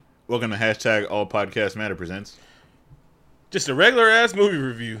Welcome to hashtag All Podcast Matter presents Just a regular ass movie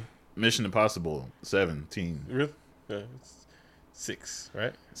review. Mission Impossible 17. Really? It's 6,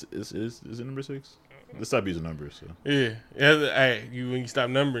 right? Is it number 6? Let's stop using numbers. So. Yeah. Hey, when you stop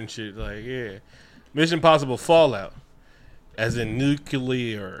numbering shit, like, yeah. Mission Impossible Fallout. As in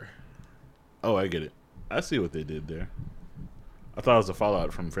nuclear. Oh, I get it. I see what they did there. I thought it was a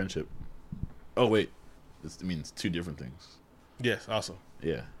fallout from friendship. Oh, wait. This means two different things. Yes, also.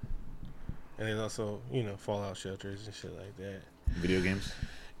 Yeah. And then also, fallout shelters and shit like that. Video games?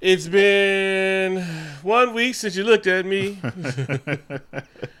 It's been 1 week since you looked at me.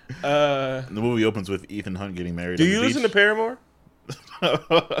 The movie opens with Ethan Hunt getting married. Do you listen to Paramore?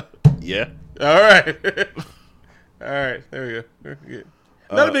 Yeah. All right. All right. There we go. Good.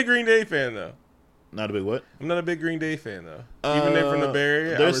 Not a big Green Day fan, though. Not a big what? I'm not a big Green Day fan, though. Even they're from the Bay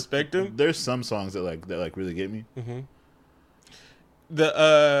Area, I respect them. There's some songs that really get me. Mm-hmm.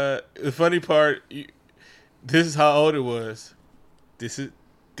 The funny part, this is how old it was.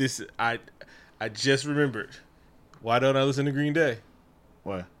 I just remembered. Why don't I listen to Green Day?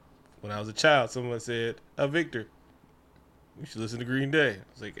 Why? When I was a child, someone said, Victor, you should listen to Green Day. I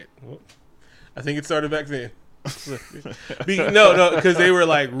was like, well, I think it started back then. No, because they were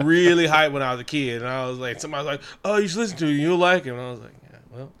like really hype when I was a kid, and I was like, somebody was like, oh, you should listen to it, you'll like it. And I was like, yeah,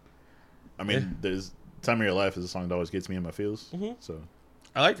 well. I mean, there's Time of Your Life is a song that always gets me in my feels. Mm-hmm. So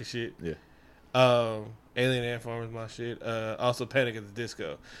I like the shit. Yeah. Alien Ant Farm is my shit. Also Panic at the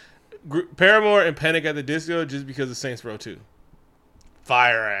Disco. Paramore and Panic at the Disco just because of Saints Row 2.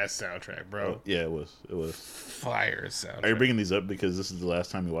 Fire ass soundtrack, bro. Oh, yeah, it was. Fire soundtrack. Are you bringing these up because this is the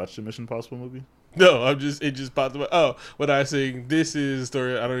last time you watched a Mission Impossible movie? No, it just popped up. Oh, when I sing, this is a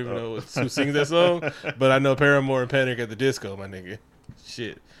story. I don't even know who sings that song, but I know Paramore and Panic at the Disco, my nigga.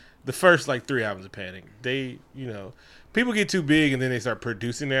 Shit. The first 3 albums of Panic, they, people get too big and then they start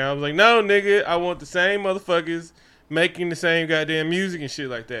producing their albums. Like, no, nigga, I want the same motherfuckers making the same goddamn music and shit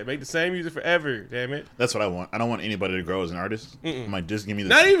like that. Make the same music forever, damn it. That's what I want. I don't want anybody to grow as an artist. I'm like, just give me this.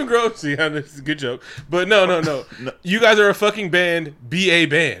 Not even grow. See, this is a good joke. But no. You guys are a fucking band. Be a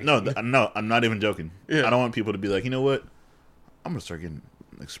band. No, I'm not even joking. Yeah. I don't want people to be like, you know what? I'm gonna start getting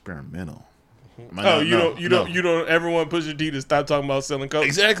experimental. You don't ever want Pusha T to stop talking about selling coke.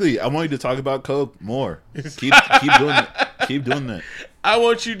 Exactly. I want you to talk about coke more. Keep doing it. Keep doing that. I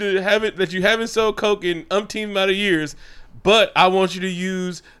want you to have it that you haven't sold coke in umpteen amount of years, but I want you to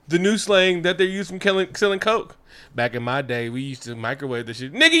use the new slang that they're using selling coke. Back in my day, we used to microwave the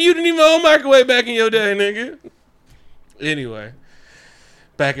shit. Nigga, you didn't even own microwave back in your day, nigga. Anyway,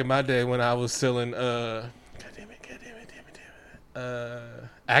 back in my day when I was selling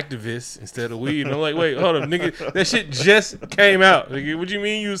activists instead of weed, and I'm like, wait, hold up, nigga, that shit just came out. Nigga, what you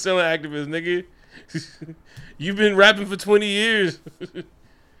mean you was selling activists, nigga? You've been rapping for 20 years.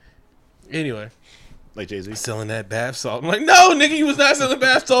 Anyway. Like Jay-Z? Selling that bath salt. I'm like, no, nigga, you was not selling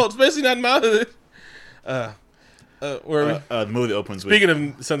bath salt, especially not in my hood. Where the movie opens Speaking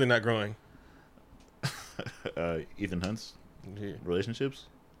of something not growing. Ethan Hunt's relationships.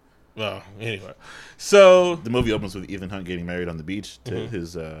 Well, anyway. So the movie opens with Ethan Hunt getting married on the beach to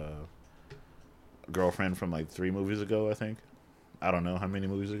his girlfriend from 3 movies ago, I think. I don't know how many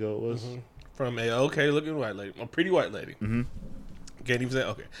movies ago it was. From a okay-looking white lady. A pretty white lady. Mm-hmm. Can't even say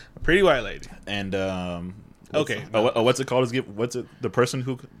okay. A pretty white lady. And okay. What's it called? What's the person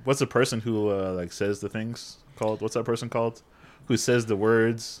who says the things called? What's that person called? Who says the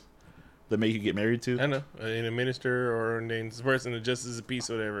words that make you get married to? I know. In a minister or named the person that justice of peace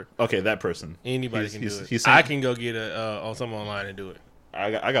or whatever. Okay, that person. Anybody can do it. I can go get on something online and do it.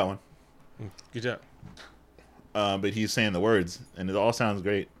 I got one. Good job. But he's saying the words, and it all sounds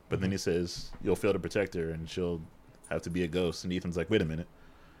great. But then he says, you'll fail to protect her, and she'll have to be a ghost. And Ethan's like, wait a minute.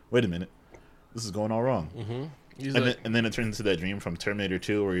 This is going all wrong. Mm-hmm. And then it turns into that dream from Terminator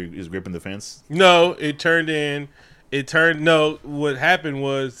 2 where he's gripping the fence. No, what happened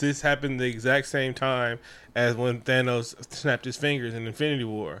was this happened the exact same time as when Thanos snapped his fingers in Infinity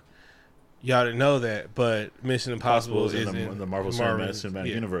War. Y'all didn't know that, but Mission Impossible is in the Marvel Cinematic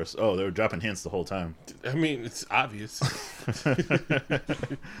Universe. Oh, they were dropping hints the whole time. I mean, it's obvious.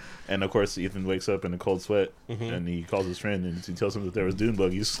 And of course, Ethan wakes up in a cold sweat, and he calls his friend, and he tells him that there was dune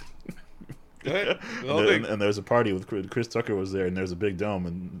buggies. And there's a party with Chris Tucker was there, and there's a big dome,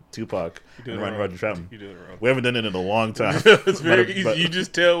 and Tupac and Roger Troutman. You doing it wrong. We haven't done it in a long time. It's very easy. You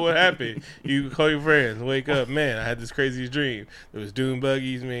just tell what happened. You call your friends, wake up, man, I had this craziest dream. There was dune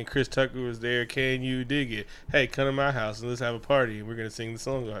buggies, man, Chris Tucker was there, can you dig it? Hey, come to my house and let's have a party, and we're going to sing the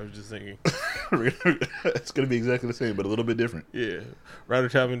song I was just singing. It's going to be exactly the same, but a little bit different. Yeah. Roger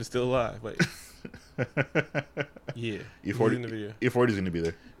Troutman is still alive. Wait. Yeah. E40's going to be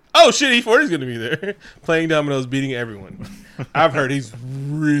there. Oh shit, E40's gonna be there playing dominoes, beating everyone. I've heard he's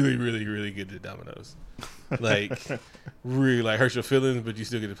really, really, really good at dominoes. Like, really, like hurts your feelings, but you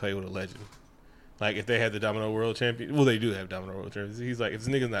still get to play with a legend. Like if they had the Domino World Champion, well, they do have Domino World Champions. He's like, if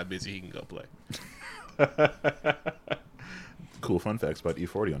this nigga's not busy, he can go play. Cool fun facts about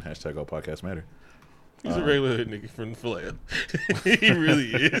E40 on hashtag All Podcasts Matter. He's a regular hood nigga from Filet. He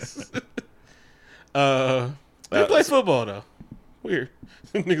really is. They play football though. Weird.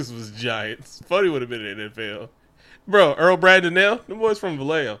 Them niggas was giants. Funny would have been in the NFL. Bro, Earl Brandonell, them boys from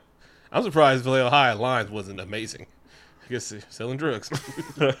Vallejo. I'm surprised Vallejo High Lines wasn't amazing. I guess they're selling drugs.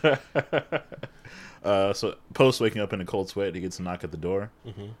 So Post waking up in a cold sweat, he gets a knock at the door.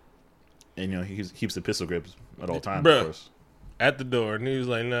 Mm-hmm. And, you know, he keeps the pistol grips at all times, Bruh. of course. At the door. And he was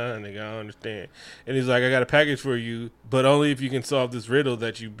like, nah, nigga, I don't understand. And he's like, I got a package for you, but only if you can solve this riddle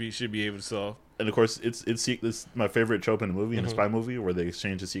that you should be able to solve. And, of course, it's my favorite trope in a movie, in a spy movie, where they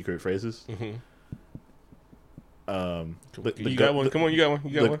exchange the secret phrases. Mm-hmm. You got one. Come on, you got one.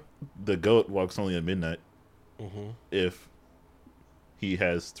 You got one. The goat walks only at midnight if he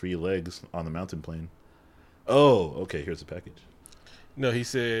has 3 legs on the mountain plane. Oh, okay, here's the package. No, he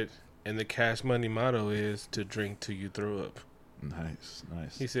said, and the Cash Money motto is to drink till you throw up. Nice.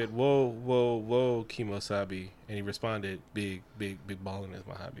 He said, whoa, whoa, whoa, Kimosabi. And he responded, big balling is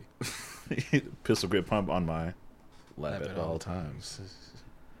my hobby. Pistol grip pump on my lap at all times.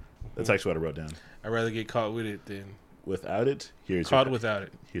 That's actually what I wrote down. I'd rather get caught with it than without it. Without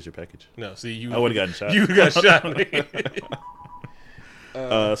it. Here's your package. No, see, I would have gotten shot. You got shot.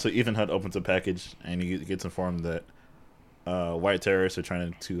 So Ethan Hunt opens a package and he gets informed that white terrorists are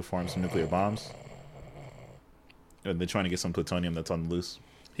trying to form some nuclear bombs. And they're trying to get some plutonium that's on the loose.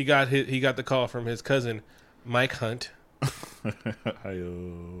 He got the call from his cousin, Mike Hunt.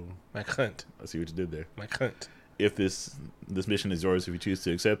 Hi-yo. Mike Hunt. I see what you did there. Mike Hunt. If this mission is yours, if you choose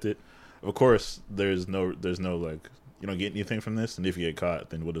to accept it, of course, there's no like, you don't get anything from this, and if you get caught,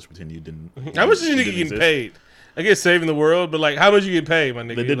 then we'll just pretend you didn't. How much is you nigga getting paid? I guess saving the world, but like, how much you get paid, my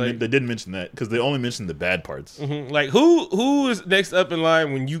nigga? They didn't mention that because they only mentioned the bad parts. Mm-hmm. Like, who is next up in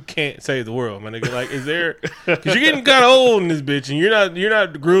line when you can't save the world, my nigga? Like, is there? Because you're getting kind of old in this bitch, and you're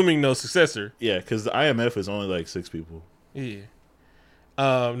not grooming no successor. Yeah, because the IMF is only like 6 people. Yeah.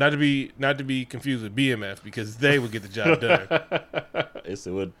 Not to be confused with BMF because they would get the job done. Yes,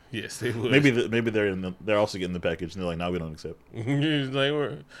 they would. Yes, they would. Maybe they're also getting the package and they're like, no, we don't accept.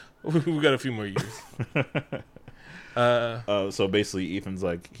 Like we got a few more years. So basically, Ethan's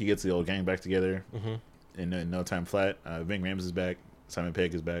like, he gets the old gang back together in no time flat. Ving Rhames is back. Simon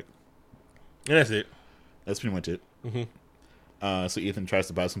Pegg is back. And that's it. That's pretty much it. So Ethan tries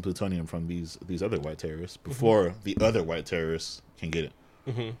to buy some plutonium from these other white terrorists before the other white terrorists can get it.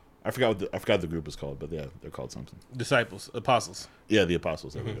 I forgot what the group is called, but yeah, they're called something. Disciples, apostles. Yeah, the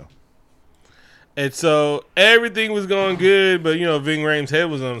apostles. There we go. And so everything was going good, but Ving Rhames' head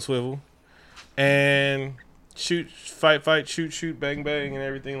was on a swivel, and fight, shoot, bang, bang, and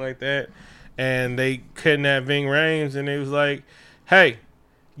everything like that. And they kidnapped Ving Rhames, and it was like, hey,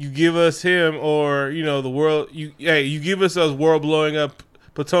 you give us him, or the world. You give us world blowing up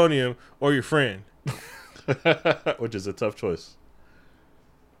plutonium, or your friend. Which is a tough choice.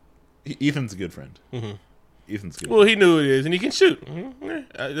 Ethan's a good friend. Ethan's good. Well, he knew it is, and he can shoot.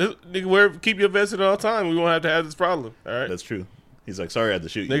 Nigga, keep your vest at all time. We won't have to have this problem. All right, that's true. He's like, sorry, I had to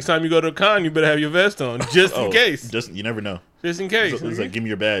shoot you. Next time you go to a con, you better have your vest on, just in case. You never know. Just in case. It's like, give me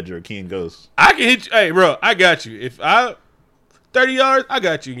your badge or a key and goes. I can hit you. Hey, bro, I got you. If 30 yards, I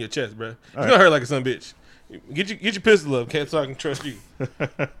got you in your chest, bro. You're gonna hurt like a son bitch. Get your pistol up, so I can trust you.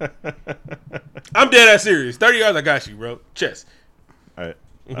 I'm dead ass serious. 30 yards, I got you, bro. Chest. All right.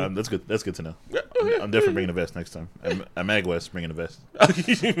 That's good. That's good to know. I'm definitely bringing a vest next time. I'm Mag West bringing a vest.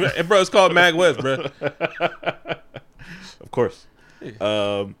 Bro, it's called Mag West, bro. Of course.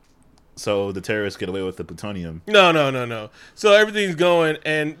 So the terrorists get away with the plutonium. No. So everything's going,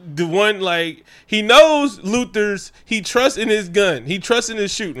 and the one, like, he knows Luther's, he trusts in his gun. He trusts in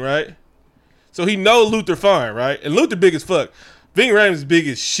his shooting, right? So he knows Luther fine, right? And Luther big as fuck. Ving Rhames is big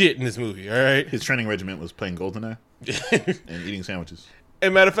as shit in this movie, all right? His training regiment was playing GoldenEye and eating sandwiches. As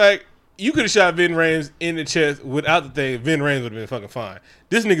a matter of fact, you could have shot Ving Rhames in the chest without the thing. Ving Rhames would have been fucking fine.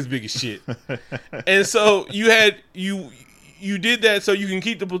 This nigga's big as shit. And so you did that so you can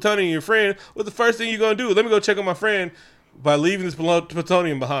keep the plutonium in your friend. What's the first thing you're going to do? Let me go check on my friend by leaving this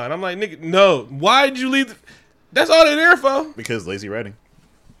plutonium behind. I'm like, nigga, no. Why did you leave? That's all they're there for. Because lazy writing.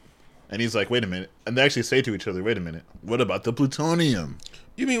 And he's like, wait a minute. And they actually say to each other, wait a minute. What about the plutonium?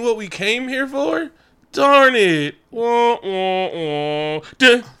 You mean what we came here for? Darn it. Wah, wah, wah.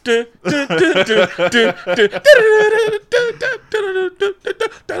 Dun, dun, dun, dun, dun, dun, dun.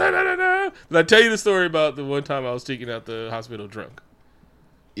 Did I tell you the story about the one time I was taken out the hospital drunk?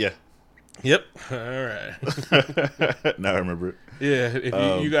 Yeah. Yep. All right. Now I remember it. Yeah,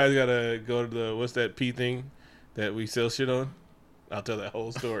 if you guys gotta go to the what's that P thing that we sell shit on, I'll tell that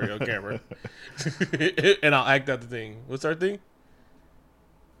whole story on camera, and I'll act out the thing. What's our thing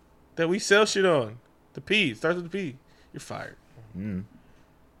that we sell shit on? The P starts with the P. You're fired.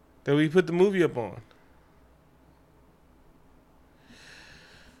 That we put the movie up on.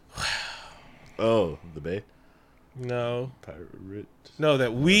 Oh, the Bay. No, Pirate. no,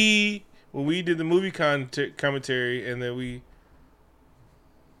 that we when we did the movie commentary, and then we.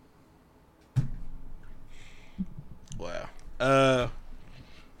 Wow.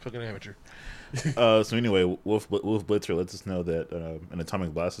 Fucking amateur. So anyway, Wolf Blitzer lets us know that an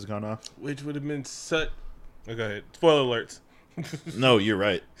atomic blast has gone off. Which would have been such. Oh, go ahead. Spoiler alerts. No, you're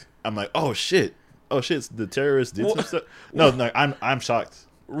right. I'm like, oh shit, the terrorists did some stuff. No, I'm shocked.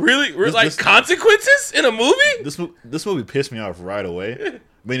 Really? Consequences in a movie? This movie pissed me off right away.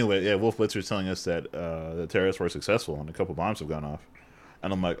 But anyway, yeah, Wolf Blitzer is telling us that the terrorists were successful and a couple bombs have gone off,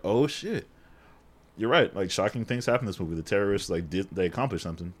 and I'm like, oh shit. You're right. Like, shocking things happen in this movie. The terrorists they accomplished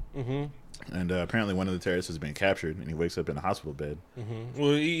something, and apparently one of the terrorists has been captured, and he wakes up in a hospital bed.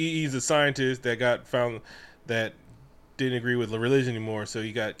 Well, he's a scientist that got found that didn't agree with religion anymore, so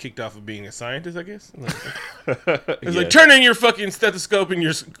he got kicked off of being a scientist, I guess. It's like, turn in your fucking stethoscope and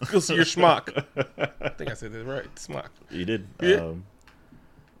your schmuck. I think I said that right. Schmuck. You did. Yeah.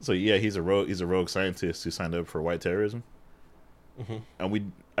 So yeah, he's a rogue scientist who signed up for white terrorism.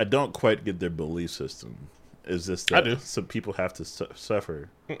 And I don't quite get their belief system. Is this that I do. Some people have to suffer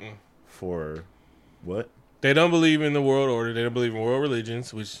for what? They don't believe in the world order. They don't believe in world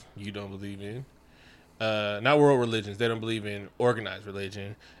religions, which you don't believe in. Not world religions. They don't believe in organized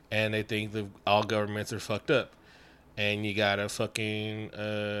religion, and they think that all governments are fucked up, and you gotta fucking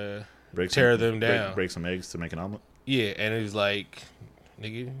tear them down. Break some eggs to make an omelet. Yeah, and it's like,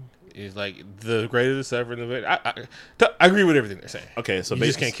 nigga. Is like the greater the suffering, the better. I agree with everything they're saying. Okay, so you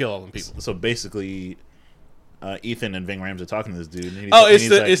just can't kill all them people. So basically, Ethan and Ving Rhames are talking to this dude. And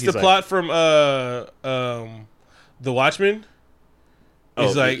It's the plot from The Watchmen.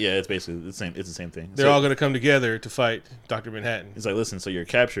 It's it's basically the same. It's the same thing. They're all going to come together to fight Dr. Manhattan. He's like, listen, so you're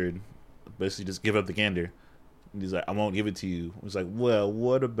captured. Basically, just give up the gander. And he's like, I won't give it to you. He's like, well,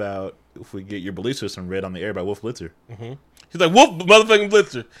 what about if we get your belief system read on the air by Wolf Blitzer? He's like, Wolf motherfucking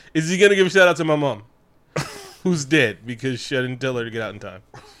Blitzer. Is he going to give a shout out to my mom? Who's dead because she didn't tell her to get out in time.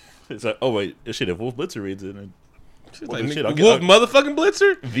 It's like, oh, wait. Shit, if Wolf Blitzer reads it. She's like, Wolf motherfucking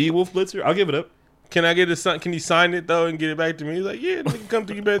Blitzer? The Wolf Blitzer? I'll give it up. Can I get can you sign it, though, and get it back to me? He's like, yeah, nigga, come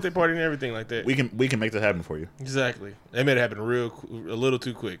to your birthday party and everything like that. We can make that happen for you. Exactly. They made it happen a little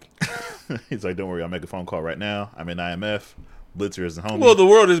too quick. He's like, don't worry. I'll make a phone call right now. I'm in IMF. Blitzer is the homie. Well, the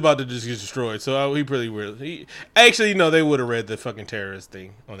world is about to just get destroyed, so he pretty will. Actually, no, they would have read the fucking terrorist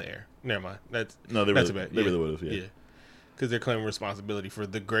thing on the air. Never mind. They really would have, yeah. Because they're claiming responsibility for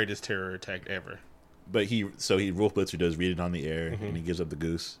the greatest terror attack ever. But Wolf Blitzer does read it on the air, and he gives up the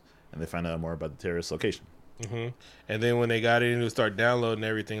goose, and they find out more about the terrorist location. And then when they got in to start downloading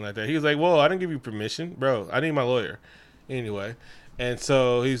everything like that, he was like, whoa, I didn't give you permission. Bro, I need my lawyer. Anyway. And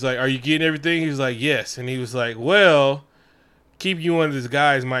so he's like, are you getting everything? He was like, yes. And he was like, well, keep you one of these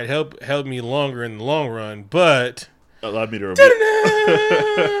guys might help me longer in the long run, but allowed me to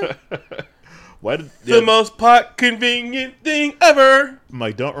remember. Why did the most pot convenient thing ever?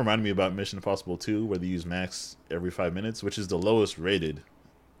 Mike, don't remind me about Mission Impossible 2, where they use Max every 5 minutes, which is the lowest rated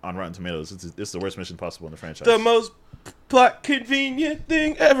on Rotten Tomatoes. It's the worst Mission Impossible in the franchise. The most plot convenient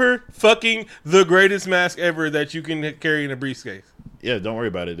thing ever. Fucking the greatest mask ever that you can carry in a briefcase. Yeah, don't worry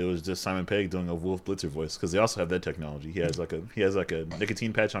about it. It was just Simon Pegg doing a Wolf Blitzer voice, because they also have that technology. He has like a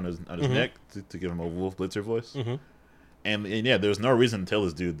nicotine patch on his neck to give him a Wolf Blitzer voice. And yeah, there was no reason to tell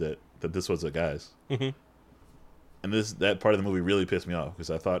this dude that this was a guy's. And that part of the movie really pissed me off,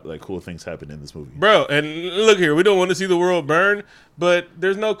 because I thought like cool things happened in this movie. Bro, and look here, we don't want to see the world burn, but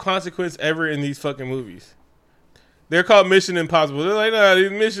there's no consequence ever in these fucking movies. They're called Mission Impossible. They're like, nah,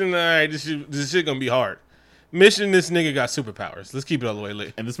 mission, all right, this shit gonna be hard. Mission, this nigga got superpowers. Let's keep it all the way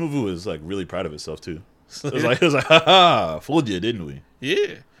lit. And this movie was like really proud of itself too. It was like, ha, fooled you, didn't we?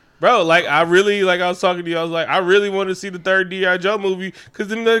 Yeah. Bro, like I was talking to you, I was like, I really want to see the third G.I. Joe movie because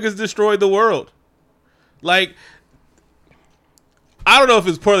them niggas destroyed the world. Like, I don't know if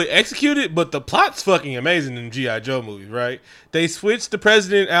it's poorly executed, but the plot's fucking amazing in G.I. Joe movies, right? They switched the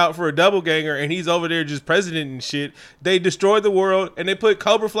president out for a double ganger, and he's over there just president and shit. They destroyed the world, and they put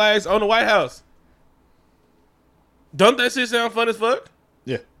Cobra flags on the White House. Don't that shit sound fun as fuck?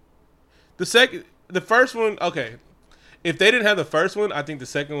 Yeah. The first one, okay. If they didn't have the first one, I think the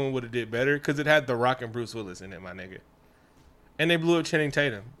second one would have did better because it had The Rock and Bruce Willis in it, my nigga. And they blew up Channing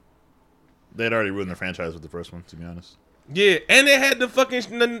Tatum. They had already ruined the franchise with the first one, to be honest. Yeah, and they had the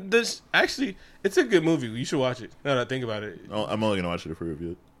fucking... Actually, it's a good movie. You should watch it, now that I think about it. I'm only going to watch it if we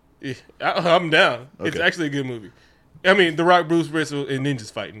review it. Yeah, I'm down. Okay. It's actually a good movie. I mean, The Rock, Bruce Willis, and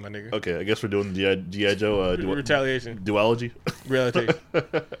ninjas fighting, my nigga. Okay, I guess we're doing G.I. Joe... Retaliation. Duology? Reality.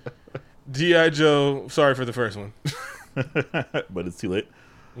 G.I. Joe, sorry for the first one. But it's too late.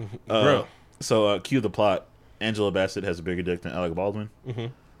 Bro. So, cue the plot. Angela Bassett has a bigger dick than Alec Baldwin. Mm-hmm.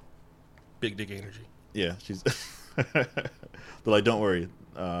 Big dick energy. Yeah, she's... They're like, don't worry.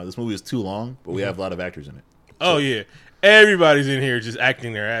 This movie is too long, but we have a lot of actors in it. Oh, yeah. Everybody's in here just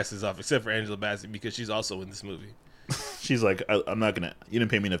acting their asses off, except for Angela Bassett, because she's also in this movie. She's like, I'm not going to... You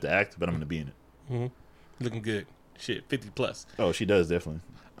didn't pay me enough to act, but I'm going to be in it. Mm-hmm. Looking good. Shit, 50 plus. Oh, she does, definitely.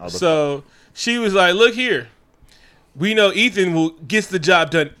 So, she was like, look here. We know Ethan gets the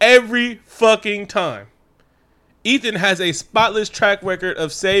job done every fucking time. Ethan has a spotless track record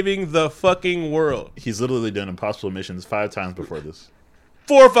of saving the fucking world. He's literally done impossible missions 5 times before this.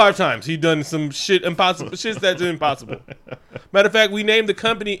 4 or 5 times he done some shit impossible shit that's impossible. Matter of fact, we named the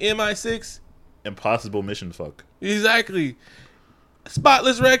company MI6. Impossible mission fuck. Exactly.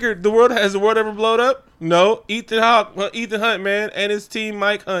 Spotless record. Has the world ever blown up? No. Ethan Hunt, man, and his team,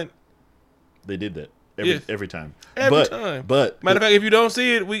 Mike Hunt. They did that every time. Every time. But matter of fact, if you don't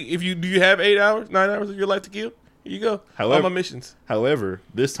see it, do you have 8 hours, 9 hours of your life to kill? Here you go. All my missions. However,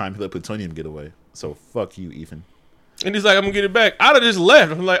 this time he let plutonium get away. So fuck you, Ethan. And he's like, I'm gonna get it back. I'd have just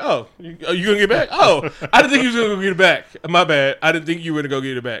left. I'm like, oh, you gonna get it back? Oh, I didn't think he was gonna go get it back. My bad. I didn't think you were gonna go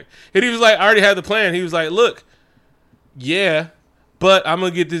get it back. And he was like, I already had the plan. He was like, look, yeah, but I'm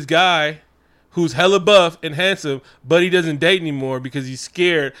gonna get this guy who's hella buff and handsome, but he doesn't date anymore because he's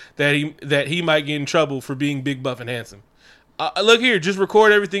scared that he might get in trouble for being big, buff, and handsome. Look here, just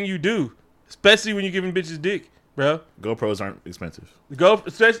record everything you do, especially when you're giving bitches dick, bro. GoPros aren't expensive.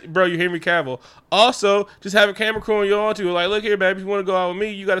 Especially, bro, you're Henry Cavill. Also, just have a camera crew on your own too. Like, look here, baby, if you want to go out with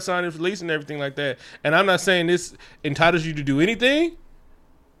me, you got to sign this release and everything like that. And I'm not saying this entitles you to do anything,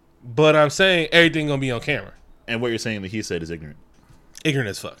 but I'm saying everything gonna be on camera. And what you're saying that he said is ignorant. Ignorant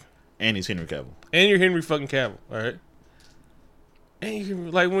as fuck. And he's Henry Cavill. And you're Henry fucking Cavill, all right?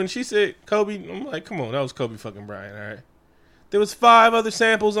 And like when she said Kobe, I'm like, come on, that was Kobe fucking Bryant, all right? There was 5 other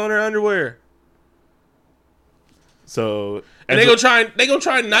samples on her underwear. So and they gonna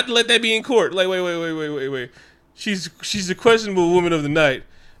try not to let that be in court. Like, wait. She's a questionable woman of the night,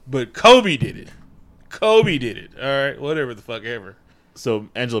 but Kobe did it. All right, whatever the fuck ever. So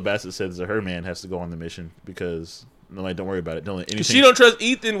Angela Bassett says that her man has to go on the mission because don't worry about it. Don't let anything. She don't trust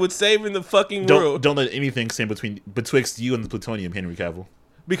Ethan with saving the fucking world. Don't let anything stand betwixt you and the plutonium, Henry Cavill.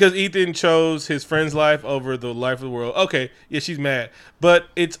 Because Ethan chose his friend's life over the life of the world. Okay, yeah, she's mad, but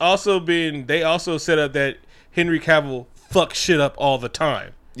it's also been they also set up that Henry Cavill fucks shit up all the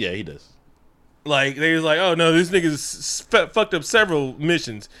time. Yeah, he does. Like they was like, oh no, this nigga's fucked up several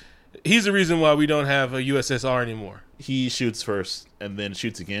missions. He's the reason why we don't have a USSR anymore. He shoots first, and then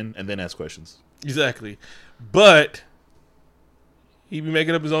shoots again, and then asks questions. Exactly. But he be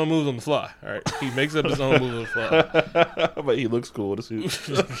making up his own moves on the fly. All right, he makes up his own moves on the fly. But he looks cool in a suit.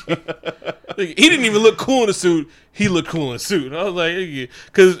 He didn't even look cool in a suit. He looked cool in a suit. I was like,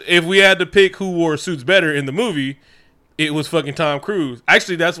 because if we had to pick who wore suits better in the movie, it was fucking Tom Cruise.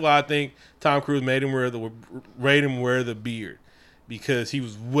 Actually, that's why I think Tom Cruise made him wear the beard, because he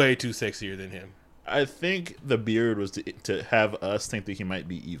was way too sexier than him. I think the beard was to have us think that he might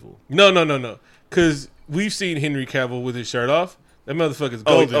be evil. No. Because we've seen Henry Cavill with his shirt off. That motherfucker's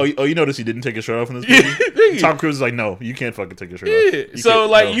golden. Oh, you noticed he didn't take his shirt off in this movie? Tom Cruise is like, no, you can't fucking take your shirt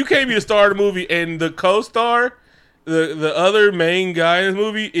off. You can't be the star of the movie, and the co-star, the other main guy in the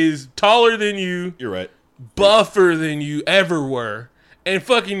movie, is taller than you. You're right. Buffer than you ever were, and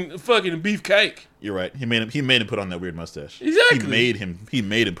fucking beefcake. You're right. He made him put on that weird mustache. Exactly. He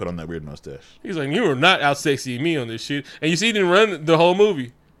made him put on that weird mustache. He's like, you are not out sexying me on this shit. And you see, he didn't run the whole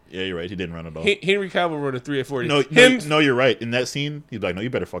movie. Yeah, you're right. He didn't run at all. Henry Cavill ran a 3 at 40. No, you're right. In that scene, he's like, no, you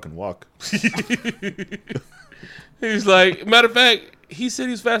better fucking walk. He's like, matter of fact, he said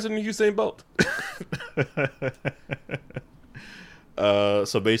he's faster than Usain Bolt.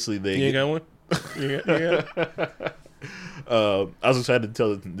 So basically, You ain't got one? You got I was excited to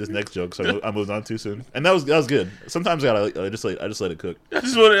tell this next joke, so I moved on too soon, and that was good. Sometimes I just let it cook.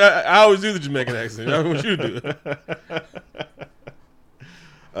 I always do the Jamaican accent. I want you to do it.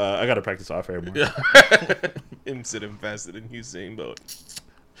 I gotta practice off air more. Him sitting faster than Usain Bolt.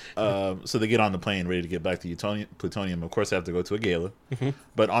 So they get on the plane, ready to get back to plutonium. Of course, they have to go to a gala.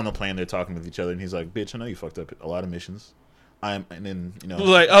 But on the plane, they're talking with each other, and he's like, "Bitch, I know you fucked up a lot of missions. And then It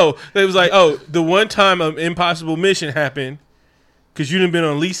was like, the one time an impossible mission happened, because you done been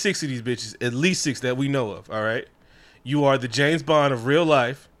on at least 6 of these bitches, at least 6 that we know of. All right, you are the James Bond of real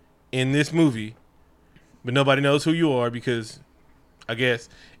life in this movie, but nobody knows who you are because, I guess,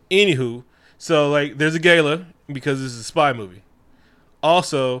 anywho. So like, there's a gala because this is a spy movie.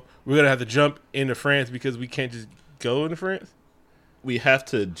 Also, we're gonna have to jump into France because we can't just go into France. We have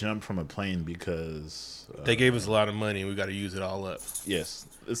to jump from a plane because They gave us a lot of money and we got to use it all up. Yes,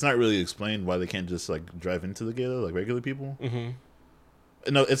 it's not really explained why they can't just like drive into the gala like regular people.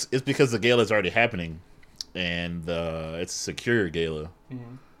 No, it's because the gala is already happening, and it's a secure gala,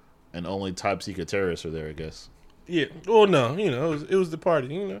 and only top secret terrorists are there, I guess. Yeah. Well, no, it was the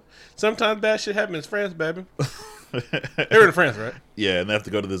party. Sometimes bad shit happens in France, baby. They were in France, right? Yeah, and they have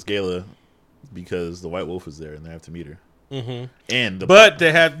to go to this gala because the White Wolf is there, and they have to meet her. But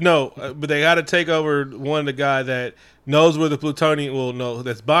they got to take over the guy that knows where the plutonium. Well, no,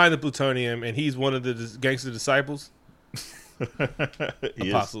 that's buying the plutonium, and he's one of the gangster disciples,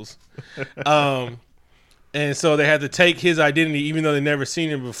 apostles. And so they had to take his identity, even though they never seen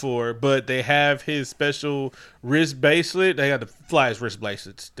him before. But they have his special wrist bracelet. They got the flyest wrist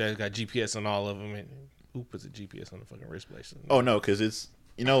bracelets that got GPS on all of them. And who puts a GPS on the fucking wrist bracelet? Oh no, because it's.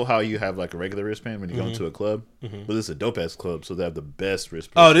 You know how you have like a regular wristband when you go into a club? Well, this is a dope ass club, so they have the best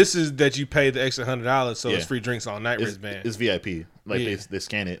wristband. Oh, this is that you pay the extra $100, so it's free drinks all night wristband. It's VIP. Like they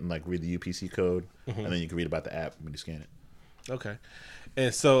scan it and like read the UPC code, and then you can read about the app when you scan it. Okay,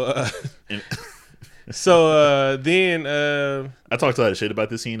 and so then I talked a lot of shit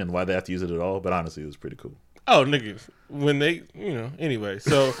about this scene and why they have to use it at all, but honestly, it was pretty cool. Oh, nigga, when they, anyway.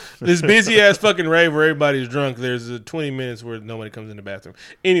 So this busy ass fucking rave where everybody's drunk. There's 20 minutes where nobody comes in the bathroom.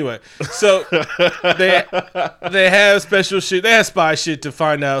 Anyway, so they have special shit. They have spy shit to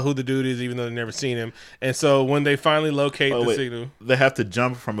find out who the dude is, even though they've never seen him. And so when they finally locate the signal, they have to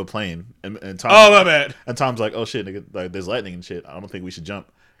jump from a plane. And Tom, oh my bad. And Tom's like, "Oh shit, nigga, like there's lightning and shit. I don't think we should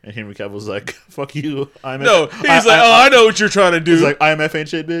jump." And Henry Cavill's like, "Fuck you." I know what you're trying to do. He's like, "IMF ain't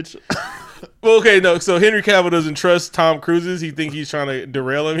shit, bitch." Well, okay, no. So Henry Cavill doesn't trust Tom Cruise's. He think he's trying to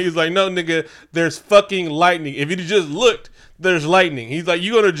derail him. He's like, "No, nigga, there's fucking lightning. If you just looked, there's lightning." He's like,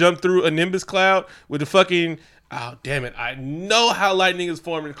 "You gonna jump through a nimbus cloud with the fucking? Oh, damn it! I know how lightning is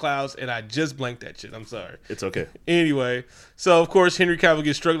formed in clouds, and I just blanked that shit. I'm sorry. It's okay." Anyway, so of course Henry Cavill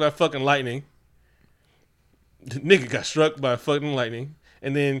gets struck by fucking lightning. The nigga got struck by fucking lightning.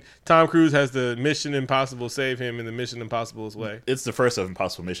 And then Tom Cruise has the Mission Impossible save him in the Mission Impossible's way. It's the first of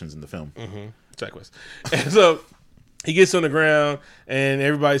impossible missions in the film. Side quest. And so he gets on the ground and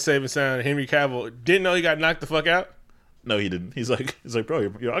everybody's safe and sound. And Henry Cavill didn't know he got knocked the fuck out. No, he didn't. He's like,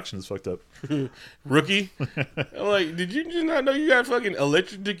 "Bro, your oxygen is fucked up." Rookie. I'm like, did you just not know you got fucking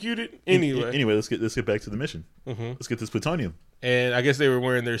electrocuted? Anyway, let's get back to the mission. Let's get this plutonium. And I guess they were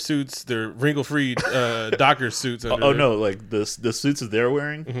wearing their suits, their wrinkle-free doctor suits. No, like the suits that they're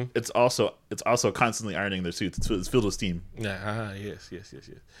wearing. It's also constantly ironing their suits. It's filled with steam. Yes.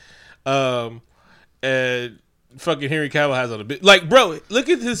 And fucking Henry Cavill has on a bit. Like, bro, look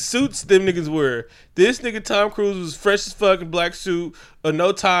at his suits them niggas wear. This nigga Tom Cruise was fresh as fuck in black suit,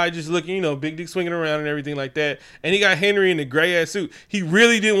 no tie, just looking, big dick swinging around and everything like that. And he got Henry in a gray ass suit. He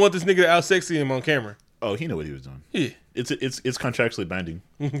really didn't want this nigga to out sexy him on camera. Oh, he knew what he was doing. Yeah. It's contractually binding.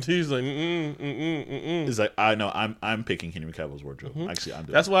 He's like, He's like, I know, I'm picking Henry Cavill's wardrobe. Actually, I'm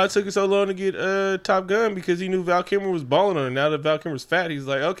doing. That's why it took it so long to get Top Gun, because he knew Val Kilmer was balling on it. Now that Val Kilmer's fat, he's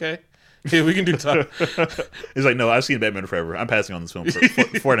like, okay, yeah, we can do Top. He's like, no, I've seen Batman Forever. I'm passing on this film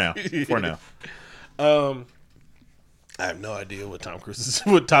for now. I have no idea what Top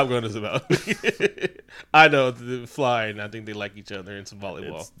Gun is about. I know the Fly, and I think they like each other in some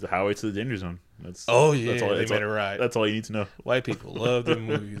volleyball. It's the highway to the danger zone. They made it right. That's all you need to know. White people love them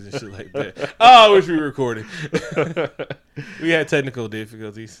movies and shit like that. Oh, I wish we were recording. We had technical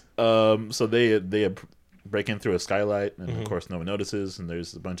difficulties. So they break in through a skylight, and of course no one notices, and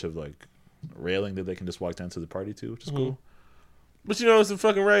there's a bunch of like railing that they can just walk down to the party to, which is cool. But it's a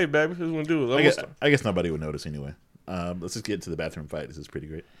fucking raid, baby. Who's gonna do it? I guess nobody would notice anyway. Let's just get to the bathroom fight. This is pretty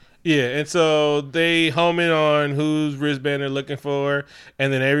great. Yeah, and so they home in on whose wristband they're looking for,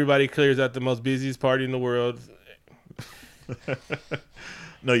 and then everybody clears out the most busiest party in the world.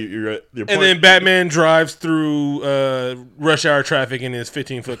 No, you're right. And then Batman drives through rush hour traffic in his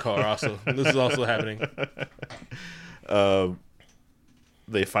 15-foot car. Also, this is also happening.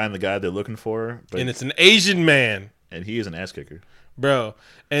 They find the guy they're looking for, and it's an Asian man, and he is an ass kicker, bro.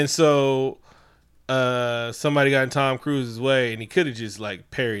 And so somebody got in Tom Cruise's way, and he could have just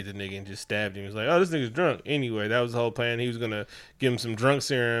like parried the nigga and just stabbed him. He was like, "Oh, this nigga's drunk." Anyway, that was the whole plan. He was gonna give him some drunk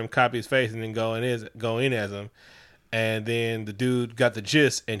serum, copy his face, and then go in as him. And then the dude got the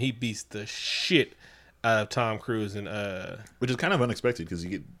gist, and he beats the shit out of Tom Cruise and which is kind of unexpected because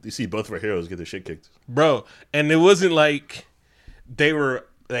you see both of our heroes get their shit kicked, bro. And it wasn't like they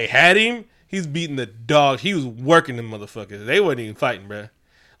had him. He's beating the dog. He was working them motherfuckers. They wasn't even fighting, bro.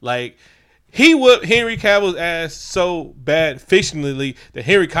 Like he whooped Henry Cavill's ass so bad fictionally that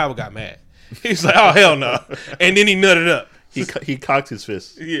Henry Cavill got mad. He's like, "Oh hell no!" And then he nutted up. He cocked his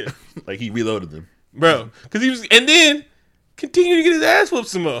fist. Yeah, like he reloaded them, bro. Because he was, and then continued to get his ass whooped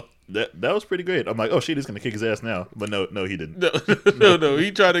some more. That was pretty great. I'm like, oh shit, he's gonna kick his ass now, but no, he didn't. No.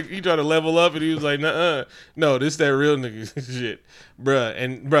 He tried to level up, and he was like, "Nuh-uh. No, this that real nigga shit, bruh."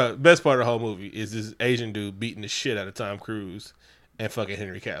 And bruh, best part of the whole movie is this Asian dude beating the shit out of Tom Cruise and fucking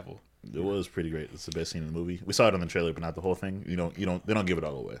Henry Cavill. It was pretty great. It's the best scene in the movie. We saw it on the trailer, but not the whole thing. They don't give it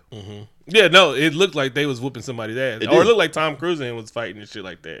all away. Mm-hmm. Yeah, no, it looked like they was whooping somebody's ass, or it looked like Tom Cruise and him was fighting and shit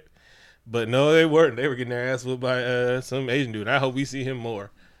like that. But no, they weren't. They were getting their ass whooped by some Asian dude. I hope we see him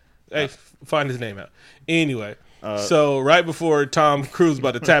more. Hey, find his name out. Anyway, so right before Tom Cruise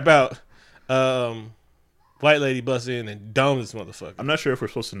about to tap out, white lady busts in and domes this motherfucker. I'm not sure if we're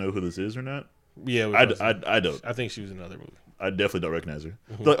supposed to know who this is or not. Yeah, I don't. I think she was in another movie. I definitely don't recognize her.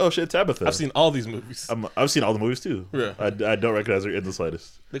 Mm-hmm. Like, oh shit, Tabitha. I've seen all these movies. I've seen all the movies too. Yeah. I don't recognize her in the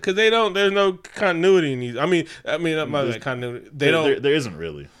slightest because they don't. There's no continuity in these. I mean, not continuity. There isn't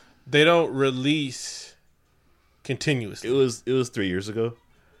really. They don't release continuously. It was 3 years ago.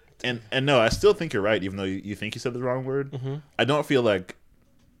 And no, I still think you're right, even though you think you said the wrong word. Mm-hmm. I don't feel like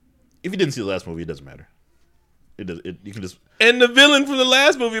if you didn't see the last movie, it doesn't matter. You can just and the villain from the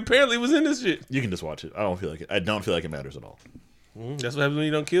last movie apparently was in this shit. You can just watch it. I don't feel like it matters at all. That's what happens when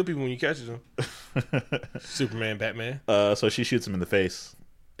you don't kill people when you catch them. Superman, Batman. So she shoots him in the face,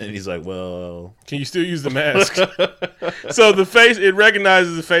 and he's like, "Well, can you still use the mask?" So the face, it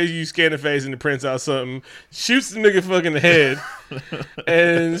recognizes the face. You scan the face, and it prints out something. Shoots the nigga fucking in the head,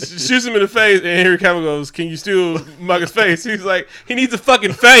 and shoots him in the face. And Henry Cavill goes, "Can you still mug his face?" He's like, "He needs a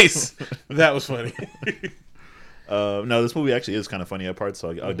fucking face." That was funny. No, this movie actually is kind of funny at parts, so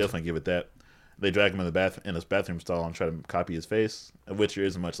I'll definitely give it that. They drag him in his bathroom stall and try to copy his face, of which there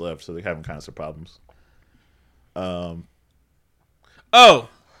isn't much left, so they're having kind of some problems.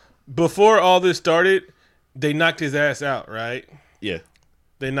 Before all this started, they knocked his ass out, right? Yeah.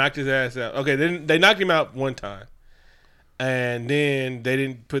 They knocked his ass out. Okay, then they knocked him out one time. And then they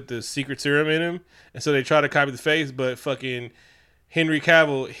didn't put the secret serum in him, and so they tried to copy the face, but fucking Henry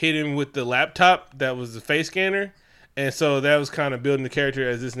Cavill hit him with the laptop that was the face scanner. And so that was kind of building the character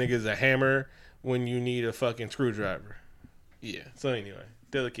as this nigga is a hammer when you need a fucking screwdriver. Yeah. So anyway,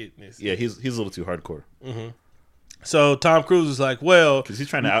 delicateness. Yeah, he's a little too hardcore. Mm-hmm. So Tom Cruise was like, well, because he's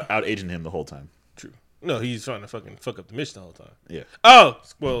trying to out-agent him the whole time. True. No, he's trying to fucking fuck up the mission the whole time. Yeah. Oh,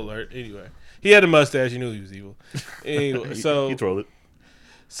 spoiler alert. Anyway, he had a mustache. You knew he was evil. Anyway, he trolled it.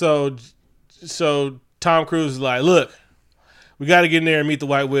 So Tom Cruise is like, look, we got to get in there and meet the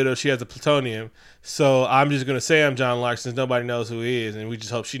White Widow. She has the plutonium. So I'm just going to say I'm John Lark since nobody knows who he is, and we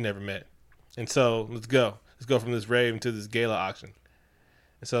just hope she never met. And so let's go. Let's go from this rave to this gala auction.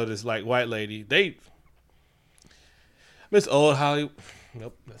 And so this like white lady, Miss Old Hollywood.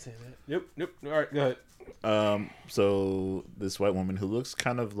 Nope, not saying that. Nope. All right, go ahead. So this white woman who looks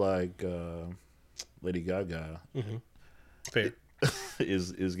kind of like Lady Gaga, fair,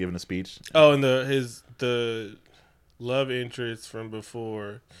 is giving a speech. Oh, and the love interest from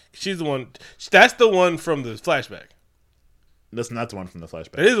before. She's the one. That's the one from the flashback. That's not the one from the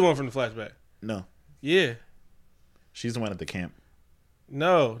flashback. It is the one from the flashback. No. Yeah. She's the one at the camp.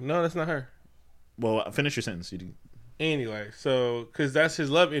 No, that's not her. Well, finish your sentence. Anyway, so because that's his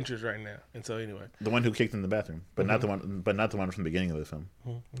love interest right now, and so anyway, the one who kicked in the bathroom, but not the one from the beginning of the film.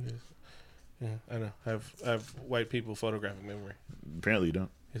 Yes. Yeah, I know. I have white people photographic memory. Apparently, you don't.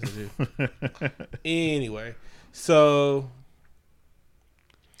 Yes, I do. Anyway, so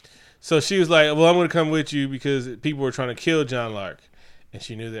she was like, "Well, I'm going to come with you because people were trying to kill John Lark," and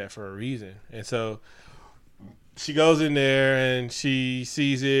she knew that for a reason, and so she goes in there and she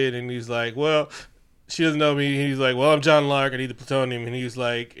sees it, and he's like, "Well." She doesn't know me. He's like, well, I'm John Lark. I need the plutonium. And he was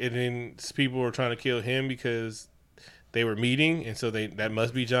like, and then people were trying to kill him because they were meeting. And so that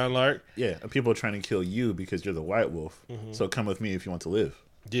must be John Lark. Yeah. And people are trying to kill you because you're the White Wolf. Mm-hmm. So come with me if you want to live.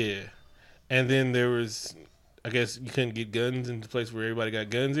 Yeah. And then there was, I guess you couldn't get guns in the place where everybody got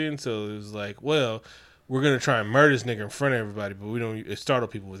guns in. So it was like, well, we're going to try and murder this nigga in front of everybody, but we don't startle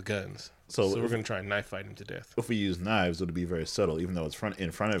people with guns. So we're gonna try and knife fight him to death. If we use knives, it would be very subtle, even though it's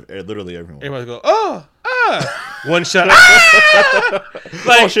in front of literally everyone. Everybody go, oh, one shot.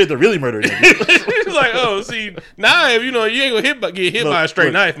 Like, oh shit, they're really murdering him. It's like, oh, see, knife, you ain't gonna get hit by a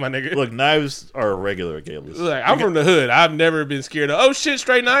straight knife, my nigga. Look, knives are regular galas. Like, I'm from the hood. I've never been scared of, oh shit,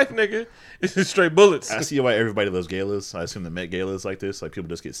 straight knife, nigga. It's just straight bullets. I see why everybody loves galas. I assume the Met galas like this. Like, people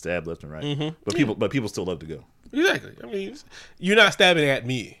just get stabbed left and right. Mm-hmm. But people still love to go. Exactly. I mean, you're not stabbing at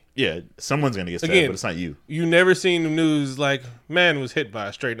me. Yeah, some's gonna get stabbed, but it's not you. You never seen the news like, man was hit by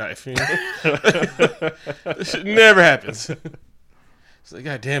a straight knife. You know? This shit never happens. It's like,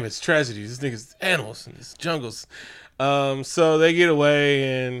 God damn, it's tragedy. This nigga's animals in these jungles. So they get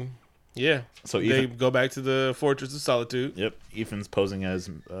away and so they go back to the Fortress of Solitude. Yep, Ethan's posing as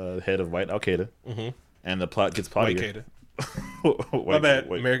head of White Al Qaeda, and the plot gets plottier. White Qaeda. My bad,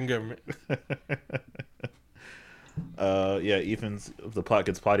 American government. The plot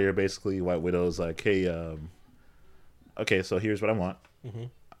gets plottier. Basically, White Widow's like, hey, okay, so here's what I want.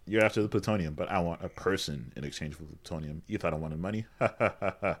 You're after the plutonium, but I want a person in exchange for plutonium. You thought I wanted money?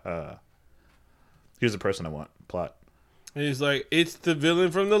 Here's the person I want. Plot. And he's like, it's the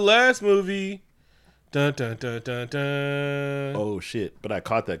villain from the last movie. Dun, dun, dun, dun, dun. Oh shit! But I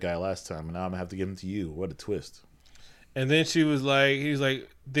caught that guy last time, and now I'm gonna have to give him to you. What a twist! And then he was like,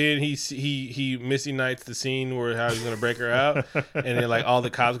 then he Missy Knights the scene where how he's gonna break her out, and then like all the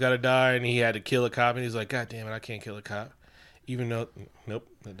cops gotta die, and he had to kill a cop, and he's like, God damn it, I can't kill a cop, even though nope,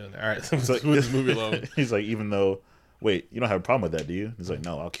 not done that. All right, let's move this movie along. He's like, even though, wait, you don't have a problem with that, do you? He's like,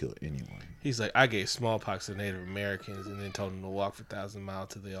 no, I'll kill anyone. He's like, I gave smallpox to Native Americans and then told them to walk for 1,000 miles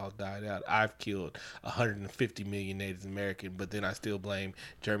till they all died out. I've killed 150 million Native Americans, but then I still blame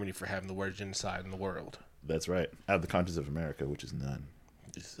Germany for having the worst genocide in the world. That's right. Out of the continents of America, which is none.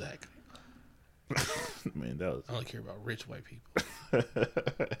 Exactly. Man, that was... I only care about rich white people and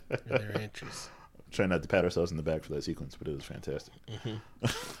their interests. Trying not to pat ourselves in the back for that sequence, but it was fantastic.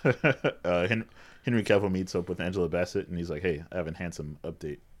 Henry Cavill meets up with Angela Bassett, and he's like, hey, I have a handsome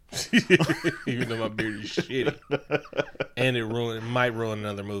update. Even though my beard is shitty. And it might ruin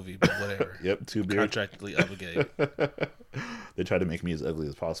another movie, but whatever. Yep, 2 beards. Contractually obligated. They tried to make me as ugly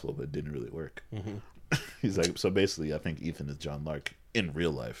as possible, but it didn't really work. He's like, so basically, I think Ethan is John Lark in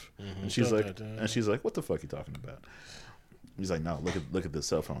real life. And she's like, what the fuck are you talking about? He's like, no, look at this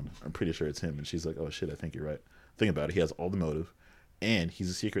cell phone. I'm pretty sure it's him. And she's like, oh shit, I think you're right. Think about it. He has all the motive, and he's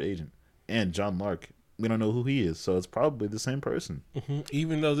a secret agent. And John Lark, we don't know who he is, so it's probably the same person.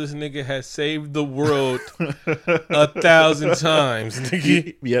 Even though this nigga has saved the world 1,000 times.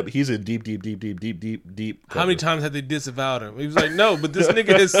 Yep, he's in deep. How many times have they disavowed him? He was like, no, but this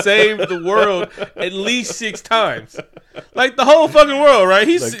nigga has saved the world at least 6 times. Like the whole fucking world, right?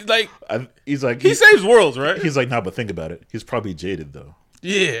 He saves worlds, right? He's like, nah, but think about it. He's probably jaded though.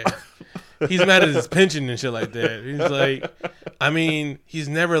 Yeah. He's mad at his pension and shit like that. He's like, I mean, he's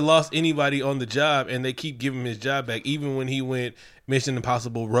never lost anybody on the job, and they keep giving him his job back, even when he went Mission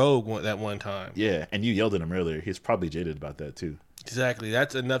Impossible Rogue that one time. Yeah, and you yelled at him earlier. He's probably jaded about that too. Exactly.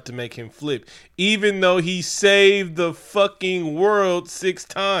 That's enough to make him flip, even though he saved the fucking world 6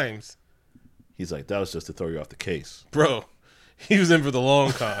 times. He's like, that was just to throw you off the case. Bro. He was in for the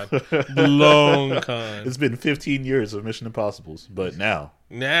long con. Long con. It's been 15 years of Mission Impossibles, but now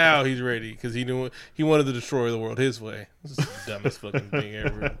he's ready because he wanted to destroy the world his way. This is the dumbest fucking thing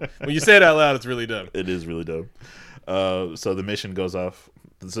ever. When you say it out loud, it's really dumb. It is really dumb. So the mission goes off.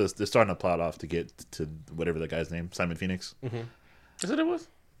 They're starting to plot off to get to whatever the guy's name, Simon Phoenix. Is that it was?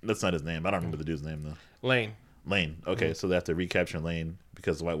 That's not his name. I don't remember the dude's name though. Lane. Okay, so they have to recapture Lane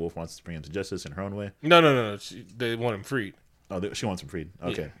because the White Wolf wants to bring him to justice in her own way. No. They want him freed. Oh, she wants him freed.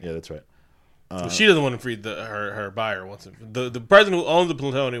 Okay, yeah that's right. She doesn't want him freed. Her buyer wants him. The president who owns the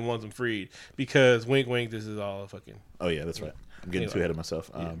plutonium wants him freed because wink, wink. This is all fucking. Oh yeah, that's right. I'm getting too ahead of myself.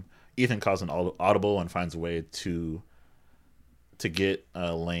 Ethan calls an audible and finds a way to get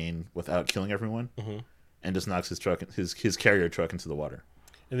Lane without killing everyone, and just knocks his carrier truck into the water.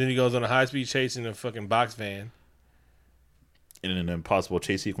 And then he goes on a high speed chase in a fucking box van. In an impossible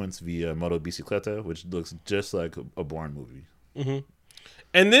chase sequence via Moto Bicicleta, which looks just like a Bourne movie.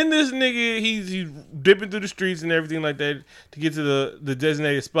 And then this nigga, he's dipping through the streets and everything like that to get to the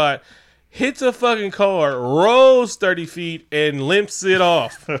designated spot, hits a fucking car, rolls 30 feet, and limps it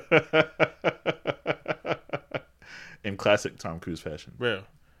off. In classic Tom Cruise fashion. Bro.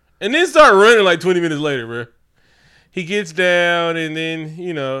 And then start running like 20 minutes later, bro. He gets down and then,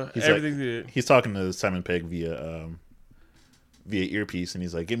 everything's good. He's talking to Simon Pegg via earpiece, and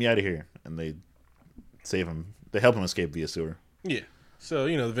he's like, get me out of here. And they save him. They help him escape via sewer. Yeah. So,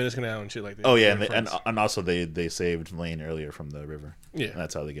 the Venice Canal and shit like that. Oh, yeah. And also they saved Lane earlier from the river. Yeah. And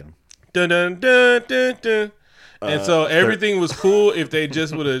that's how they get him. Dun dun dun dun dun. And so everything was cool if they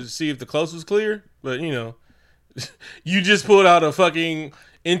just would have see if the coast was clear. But you know, you just pulled out a fucking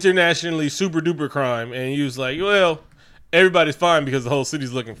internationally super duper crime, and you was like, well, everybody's fine because the whole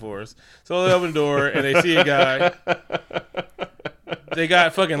city's looking for us. So they open the door and they see a guy. They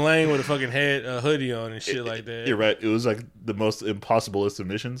got fucking Lane with a fucking hoodie on and shit like that. You're right. It was like the most impossibilist of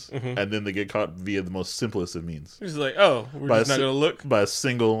missions, and then they get caught via the most simplest of means. It's like, oh, we're just not gonna look by a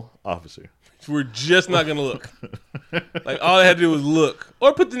single officer. We're just not gonna look. Like all they had to do was look,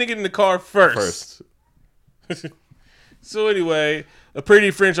 or put the nigga in the car first. So anyway, a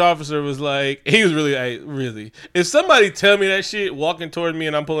pretty French officer was like, he was really, really. If somebody tell me that shit walking toward me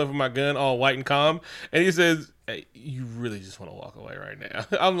and I'm pulling for my gun, all white and calm, and he says, hey, you really just want to walk away right now.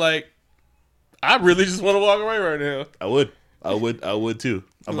 I'm like, I really just want to walk away right now. I would too.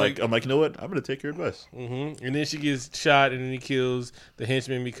 I'm like, you know what? I'm gonna take your advice. Mm-hmm. And then she gets shot, and then he kills the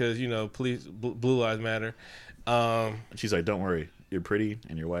henchman because you know, police, blue lives matter. She's like, don't worry, you're pretty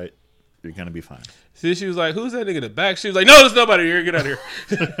and you're white. You're gonna be fine. See, she was like, who's that nigga in the back? She was like, no, there's nobody here. Get out of here.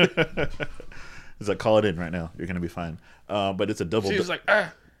 He's like, call it in right now. You're gonna be fine. But it's a double. She was like,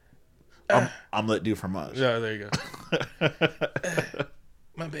 omelet du fromage. Yeah, there you go.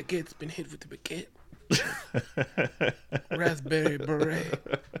 My baguette's been hit with the baguette. Raspberry beret.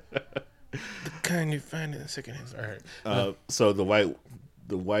 The kind you find in the second hand. All right. So the white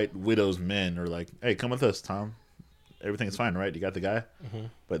widow's men are like, hey, come with us, Tom. Everything's fine, right? You got the guy. Mm-hmm.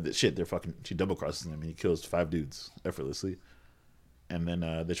 But they're fucking. She double crosses him and he kills 5 dudes effortlessly. And then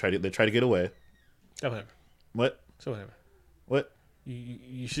they try to get away. Oh, whatever. What? So whatever. What?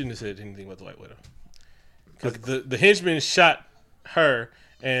 You shouldn't have said anything about the white widow. Because the henchman shot her,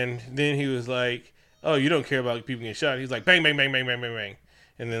 and then he was like, "Oh, you don't care about people getting shot." He's like, "Bang, bang, bang, bang, bang, bang, bang,"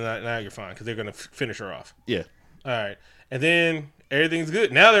 and then now you're fine because they're gonna finish her off. Yeah. All right, and then everything's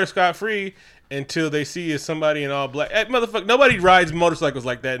good. Now they're scot free until they see is somebody in all black. Hey, motherfucker, nobody rides motorcycles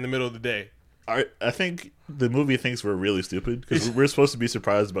like that in the middle of the day. I think the movie thinks we're really stupid because we're supposed to be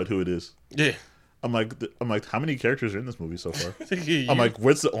surprised about who it is. Yeah. I'm like, how many characters are in this movie so far? I'm like,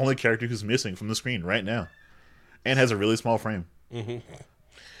 what's the only character who's missing from the screen right now, and has a really small frame? Mm-hmm.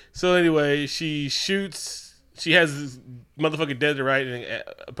 So anyway, she shoots. She has this motherfucking desert right, and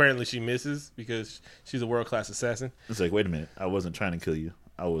apparently she misses because she's a world class assassin. It's like, wait a minute, I wasn't trying to kill you.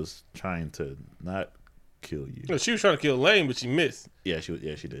 I was trying to not kill you. No, she was trying to kill Lane, but she missed. Yeah, she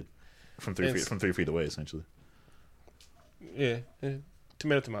did. From 3 feet away, essentially. Yeah.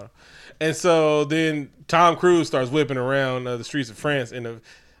 Tomato. And so then Tom Cruise starts whipping around the streets of France in a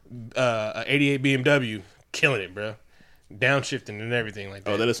 88 BMW, killing it, bro. Downshifting and everything like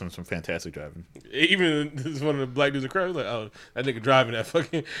that. Oh, that is some fantastic driving. Even this is one of the black dudes in the crowd. He's like, oh, that nigga driving that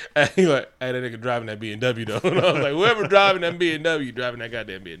fucking. He's like, hey, that nigga driving that BMW though. And I was like, whoever driving that BMW, driving that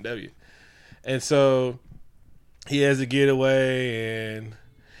goddamn BMW. And so he has a getaway, and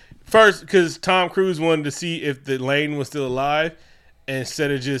first because Tom Cruise wanted to see if the Lane was still alive. Instead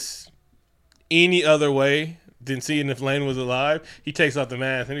of just any other way than seeing if Lane was alive, he takes off the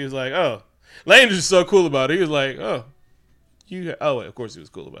mask and he was like, "Oh, Lane was just so cool about it." He was like, "Oh, wait, of course he was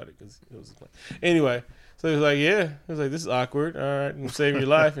cool about it because it was anyway." So he was like, "Yeah," he was like, "This is awkward. All right, I'm saving your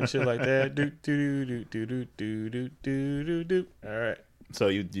life and shit like that." Do do do do do do do do do. All right. So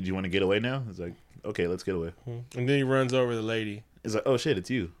did you want to get away now? It's like, okay, let's get away. Mm-hmm. And then he runs over the lady. It's like, oh shit, it's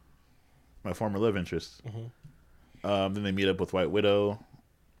you, my former love interest. Mm-hmm. Then they meet up with White Widow.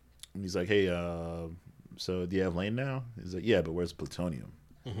 And he's like, hey, so do you have Lane now? He's like, yeah, but where's the plutonium?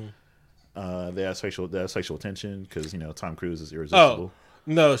 Mm-hmm. They have sexual tension because, Tom Cruise is irresistible. Oh,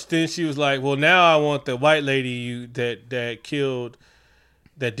 no. Then she was like, well, now I want the white lady that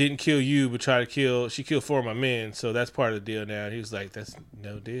didn't kill you but she killed 4 of my men, so that's part of the deal now. And he was like, that's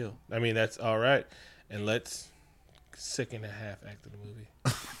no deal. I mean, that's all right. And let's second and a half act of the movie.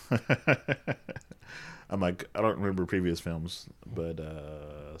 I'm like, I don't remember previous films, but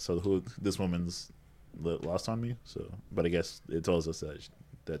so this woman's lost on me. So, but I guess it tells us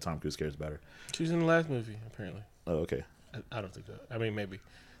that Tom Cruise cares about her. She was in the last movie, apparently. Oh, okay. I don't think so. I mean, maybe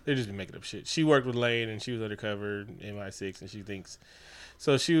they just been making up shit. She worked with Lane, and she was undercover in MI6, and she thinks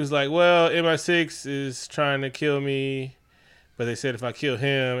so. She was like, "Well, MI6 is trying to kill me, but they said if I kill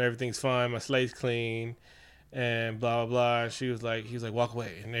him, everything's fine. My slate's clean." And blah, blah, blah. He was like, walk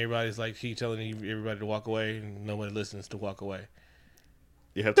away. And everybody's like, he telling everybody to walk away, and nobody listens to walk away.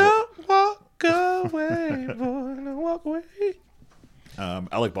 You have to don't walk away, boy, don't walk away.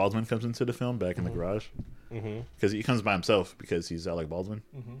 Alec Baldwin comes into the film back in the garage. Because he comes by himself because he's Alec Baldwin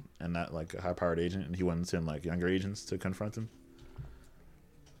and not like a high-powered agent, and he wanted to send like younger agents to confront him.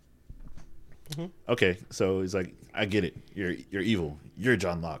 Okay, so he's like, I get it. You're evil. You're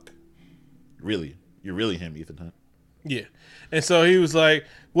John Locke. you're really him, Ethan Hunt. Yeah. And so he was like,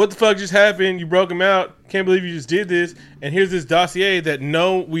 what the fuck just happened? You broke him out. Can't believe you just did this. And here's this dossier that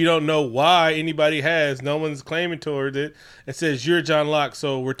we don't know why anybody has. No one's claiming toward it. It says you're John Locke,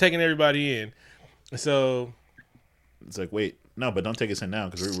 so we're taking everybody in. So it's like, wait, no, but don't take us in now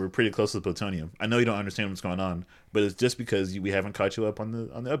because we're pretty close to the plutonium. I know you don't understand what's going on, but it's just because we haven't caught you up on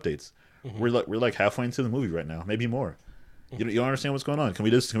the updates. Mm-hmm. We're like halfway into the movie right now, maybe more. Mm-hmm. You don't understand what's going on. Can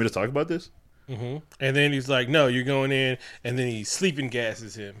we just talk about this? Mm-hmm. And then he's like, no, you're going in. And then he sleeping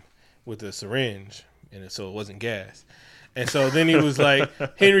gases him with a syringe. And so it wasn't gas. And so then he was like,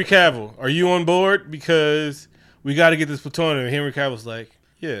 Henry Cavill, are you on board? Because we got to get this plutonium. And Henry Cavill's like,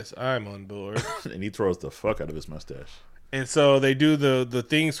 yes, I'm on board. And he throws the fuck out of his mustache. And so they do the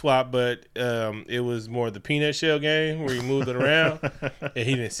thing swap, but it was more the peanut shell game where he moved it around. And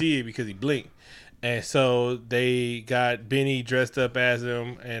he didn't see it because he blinked. And so they got Benny dressed up as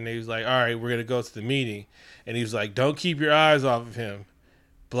him, and he was like, all right, we're going to go to the meeting. And he was like, don't keep your eyes off of him,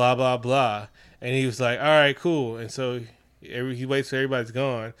 blah, blah, blah. And he was like, all right, cool. And so he waits till everybody's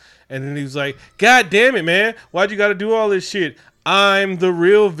gone. And then he was like, God damn it, man. Why'd you got to do all this shit? I'm the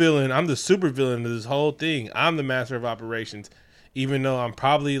real villain. I'm the super villain of this whole thing. I'm the master of operations, even though I'm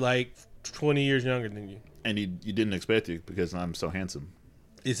probably like 20 years younger than you. And you didn't expect it because I'm so handsome.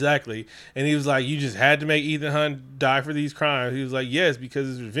 Exactly. And he was like, you just had to make Ethan Hunt die for these crimes. He was like, yes, because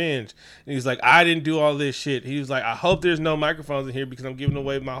it's revenge. And he was like, I didn't do all this shit. He was like, I hope there's no microphones in here because I'm giving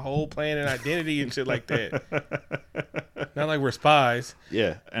away my whole plan and identity and shit like that. Not like we're spies.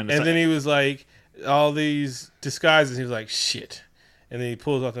 Yeah. And then he was like, all these disguises. He was like, shit. And then he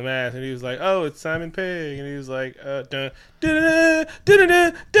pulls off the mask and he was like, oh, it's Simon Pegg. And he was like, dun, dun, dun,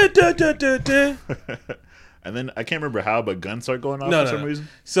 dun, dun, dun, dun, dun, dun. And then I can't remember how, but guns start going off for some reason.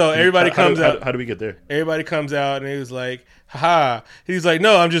 So everybody comes out. How do we get there? Everybody comes out, and he was like, "Ha!" He's like,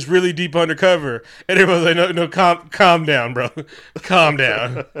 "No, I'm just really deep undercover." And everyone's like, "No, calm down, bro. Calm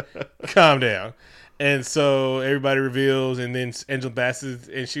down, calm down." And so everybody reveals, and then Angela Bassett,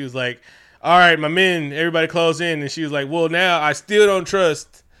 and she was like, "All right, my men, everybody close in." And she was like, "Well, now I still don't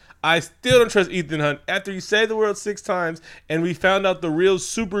trust Ethan Hunt after he saved the world 6 times, and we found out the real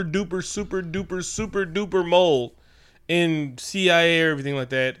super duper mole in CIA or everything like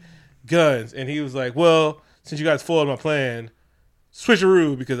that, guns." And he was like, "Well, since you guys foiled my plan,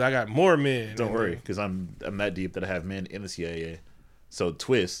 switcheroo because I got more men." Don't worry, because I'm that deep that I have men in the CIA. So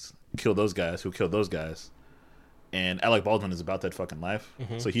twist, kill those guys who killed those guys. And Alec Baldwin is about that fucking life,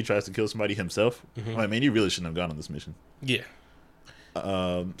 so he tries to kill somebody himself. I mean, you really shouldn't have gone on this mission. Yeah.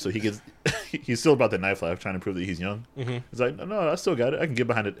 So he's still about the knife life, trying to prove that he's young. He's like, no, I still got it. I can get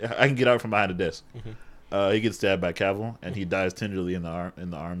behind it. I can get out from behind the desk. He gets stabbed by Cavill, and he dies tenderly in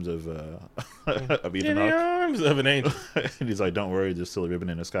the arms of Ethan Hawke. In the arms of an angel. And he's like, don't worry, there's still a ribbon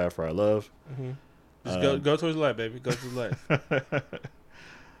in the sky for our love. Just go towards the light, baby. Go towards the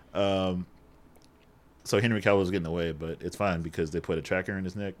light. So Henry Cavill is getting away, but it's fine because they put a tracker in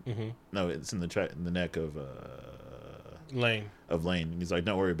his neck. No, it's in the neck of Lane. And he's like,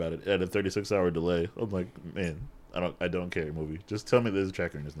 don't worry about it. At a 36-hour delay. I'm like, man, I don't care, movie. Just tell me there's a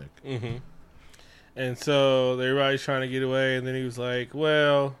tracker in his neck. And so everybody's trying to get away, and then he was like,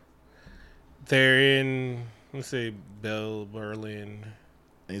 well, they're in, let's say, Berlin.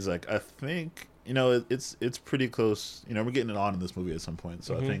 And he's like, I think, it's pretty close. We're getting it on in this movie at some point,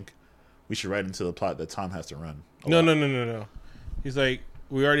 so I think we should write into the plot that Tom has to run. No. He's like,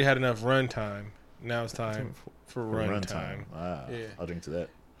 we already had enough run time. Now it's time for run time. Ah, yeah. I'll drink to that.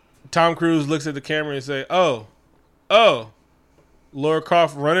 Tom Cruise looks at the camera and say, oh, Laura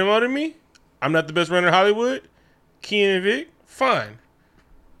Croft running under me? I'm not the best runner in Hollywood? Keanu and Vic? Fine.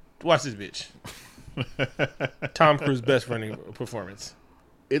 Watch this bitch. Tom Cruise's best running performance.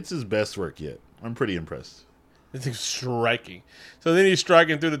 It's his best work yet. I'm pretty impressed. It's striking. So then he's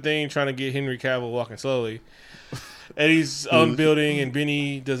striking through the thing, trying to get Henry Cavill walking slowly. And he's on building, and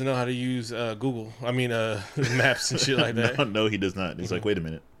Benny doesn't know how to use Google. I mean, maps and shit like that. No, he does not. He's like, wait a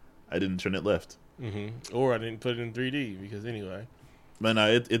minute. I didn't turn it left. Or I didn't put it in 3D, because anyway. But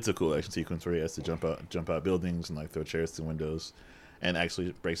no, it's a cool action sequence where he has to jump out buildings and like throw chairs through windows and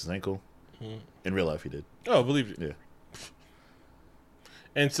actually breaks his ankle. In real life, he did. Oh, believe it. Yeah.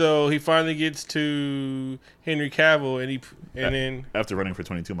 And so he finally gets to Henry Cavill, and then after running for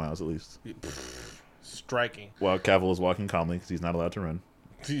 22 miles at least. Striking. While Cavill is walking calmly because he's not allowed to run.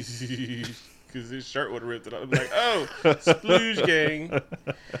 Because his shirt would have ripped it off. Like, oh, splooge gang.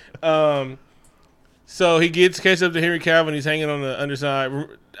 So he gets catch up to Henry Cavill, and he's hanging on the underside.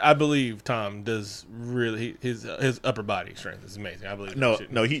 I believe Tom does really his upper body strength is amazing. I believe. No,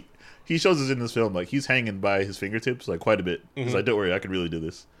 he shows us in this film like he's hanging by his fingertips like quite a bit. He's like, don't worry, I can really do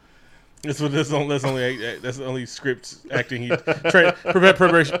this. That's the only script acting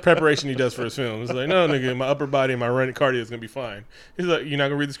preparation he does for his film. It's like, no, nigga, my upper body and my running cardio is gonna be fine. He's like, you're not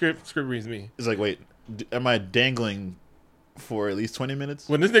gonna read the script. The script reads me. It's like, wait, am I dangling for at least 20 minutes?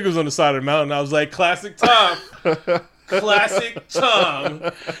 When this nigga was on the side of the mountain, I was like, classic Tom, classic Tom.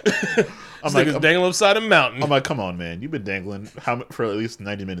 This nigga's dangling upside a mountain. I'm like, come on, man, you've been dangling for at least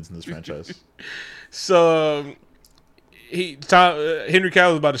 90 minutes in this franchise. So Henry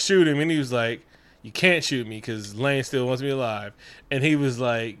Cavill was about to shoot him, and he was like, you can't shoot me because Lane still wants me alive. And he was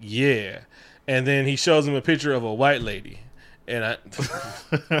like, yeah. And then he shows him a picture of a white lady. And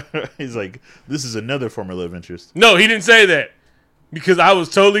he's like, this is another former love interest. No, he didn't say that because I was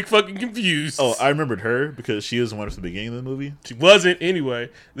totally fucking confused. Oh, I remembered her because she was the one at the beginning of the movie. She wasn't anyway.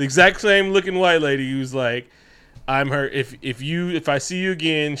 The exact same looking white lady who was like, I'm her. If I see you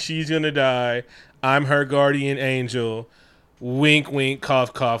again, she's gonna die. I'm her guardian angel. Wink, wink,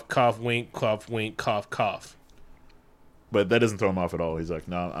 cough, cough, cough, wink, cough, wink, cough, cough. But that doesn't throw him off at all. He's like,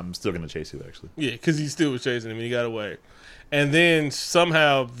 no, I'm still going to chase you, actually. Yeah, because he still was chasing him, and he got away. And then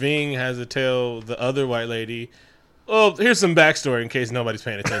somehow Ving has to tell the other white lady, oh, here's some backstory in case nobody's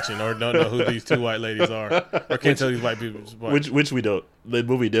paying attention or don't know who these two white ladies are or can't tell these white people. Which we don't. The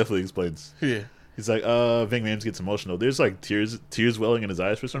movie definitely explains. Yeah. He's like, Ving Rhames gets emotional. There's like tears welling in his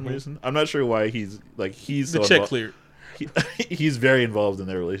eyes for some reason. I'm not sure why he's the so check cleared. He's very involved in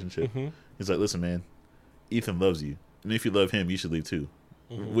their relationship. He's like, listen, man, Ethan loves you, and if you love him, you should leave too,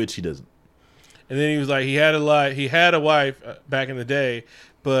 which he doesn't. And then he was like, he had a wife back in the day,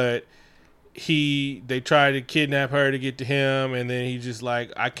 but they tried to kidnap her to get to him, and then he just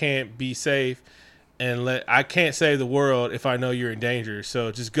like, I can't be safe and I can't save the world if I know you're in danger,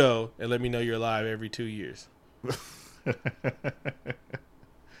 so just go and let me know you're alive every 2 years.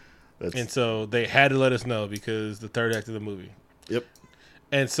 And so they had to let us know because the third act of the movie. Yep.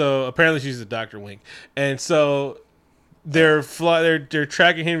 And so apparently she's a Dr. Wink. And so they're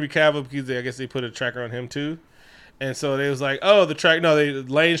tracking Henry Cavill because I guess they put a tracker on him too. And so they was like, oh,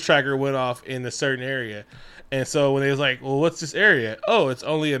 Lane's tracker went off in a certain area. And so when they was like, well, what's this area? Oh, it's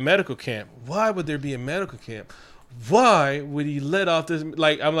only a medical camp. Why would there be a medical camp? Why would he let off this?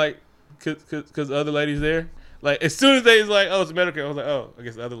 Like, I'm like, because the other lady's there. Like, as soon as they was like, oh, it's a medical camp, I was like, oh, I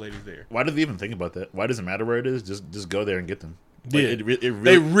guess the other lady's there. Why did they even think about that? Why does it matter where it is? Just go there and get them. Like, yeah.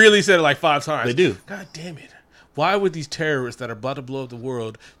 They really said it like 5 times. They do. God damn it. Why would these terrorists that are about to blow up the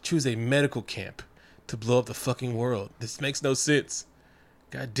world choose a medical camp to blow up the fucking world? This makes no sense.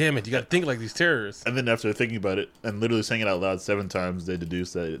 God damn it. You got to think like these terrorists. And then after thinking about it and literally saying it out loud 7 times, they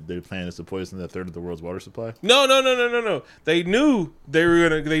deduced that their plan is to poison that third of the world's water supply. No. They knew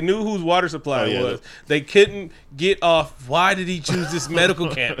they knew whose water supply it was. They couldn't get off. Why did he choose this medical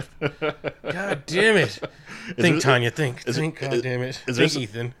camp? God damn it. Think, Tanya, think. God damn it. Think,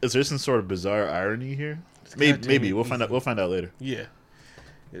 Ethan. Is there some sort of bizarre irony here? Maybe. We'll find out. We'll find out later. Yeah.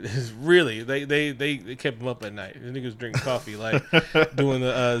 It is really they kept him up at night. The niggas drinking coffee, like doing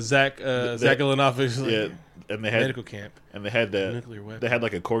the Zach Galifianakis and they had medical camp. And they had nuclear weapon. They had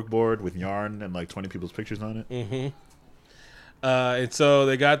like a cork board with yarn and like 20 people's pictures on it. And so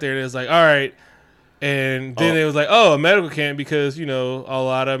they got there and it was like, all right. And then it was like, oh, a medical camp because, a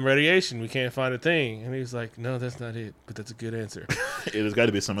lot of radiation. We can't find a thing. And he was like, no, that's not it. But that's a good answer. There's got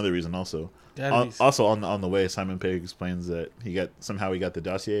to be some other reason also. Also on the way, Simon Pegg explains that he got the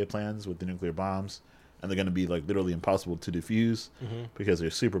dossier plans with the nuclear bombs, and they're going to be like literally impossible to defuse because they're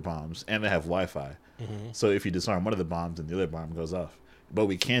super bombs and they have Wi-Fi. So if you disarm one of the bombs, then the other bomb goes off. But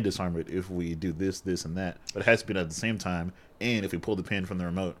we can disarm it if we do this, this, and that. But it has to be done at the same time, and if we pull the pin from the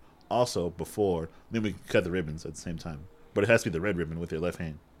remote also before, then we can cut the ribbons at the same time. But it has to be the red ribbon with your left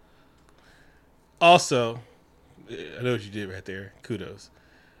hand. Also, I know what you did right there. Kudos.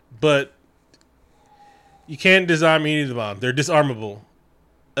 But you can't disarm any of the bombs. They're disarmable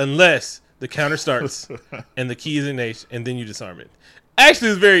unless the counter starts and the key is in H, and then you disarm it.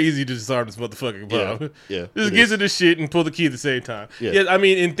 Actually, it's very easy to disarm this motherfucking bomb. Yeah. Just get to the shit and pull the key at the same time. Yeah, I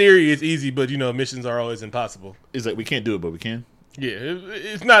mean, in theory, it's easy, but missions are always impossible. It's like we can't do it, but we can. Yeah,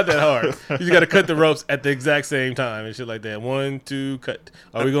 it's not that hard. You just got to cut the ropes at the exact same time and shit like that. 1, 2, cut.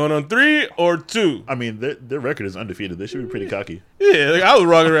 Are we going on 3 or 2? I mean, their record is undefeated. They should be pretty cocky. Yeah, like I was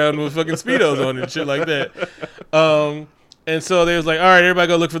walking around with fucking Speedos on and shit like that. And so they was like, all right, everybody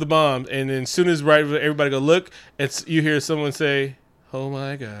go look for the bombs. And then as soon as everybody go look, you hear someone say, oh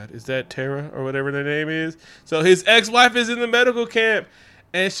my God, is that Tara or whatever their name is? So his ex-wife is in the medical camp.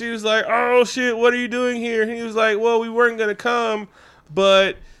 And she was like, oh, shit, what are you doing here? And he was like, well, we weren't going to come,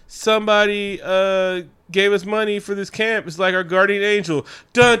 but somebody gave us money for this camp. It's like our guardian angel.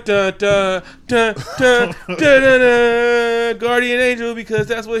 Dun dun dun dun dun dun dun, dun. Guardian angel, because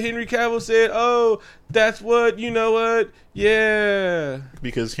that's what Henry Cavill said. Oh, that's what, you know what? Yeah.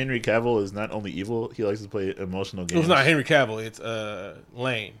 Because Henry Cavill is not only evil, he likes to play emotional games. It's not Henry Cavill, it's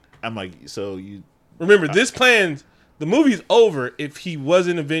Lane. I'm like, so you remember this plan. The movie's over if he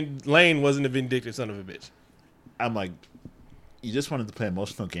wasn't Lane wasn't a vindictive son of a bitch. I'm like, you just wanted to play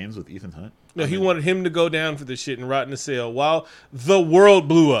emotional games with Ethan Hunt? No, he wanted him to go down for this shit and rot in the cell while the world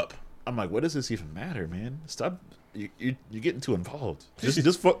blew up. I'm like, what does this even matter, man? Stop. You're getting too involved.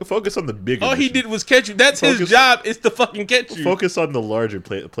 Just focus on the bigger. All he did was catch you. That's his job, is to fucking catch you. Focus on the larger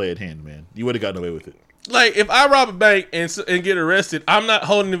play at hand, man. You would have gotten away with it. Like, if I rob a bank and get arrested, I'm not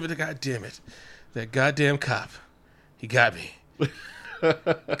holding him. God damn it. That goddamn cop. He got me.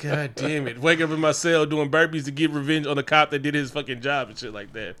 God damn it. Wake up in my cell doing burpees to get revenge on the cop that did his fucking job and shit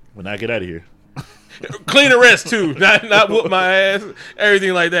like that. When I get out of here. Clean arrest, too. Not whoop my ass.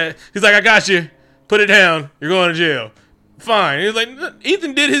 Everything like that. He's like, I got you. Put it down. You're going to jail. Fine. He's like,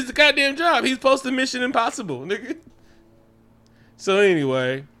 Ethan did his goddamn job. He's supposed to Mission Impossible, nigga. So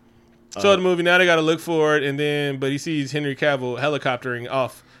anyway, the movie. Now they got to look for it. But he sees Henry Cavill helicoptering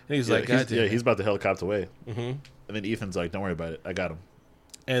off. And he's like, God damn it. Yeah, he's about to helicopter away. Mm-hmm. And then Ethan's like, don't worry about it. I got him.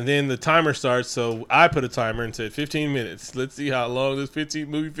 And then the timer starts, so I put a timer and said 15 minutes. Let's see how long this 15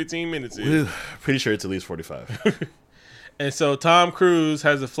 minutes is. Pretty sure it's at least 45. And so Tom Cruise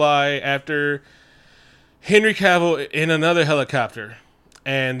has to fly after Henry Cavill in another helicopter.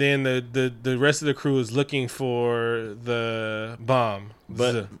 And then the rest of the crew is looking for the bomb.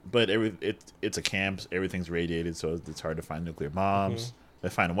 But it's a camp. Everything's radiated, so it's hard to find nuclear bombs. Mm-hmm. They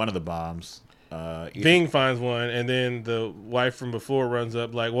find one of the bombs. Bing finds one, and then the wife from before runs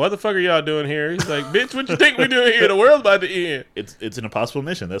up like, what the fuck are y'all doing here? He's like, bitch, what you think we doing here? The world's about to end. It's an impossible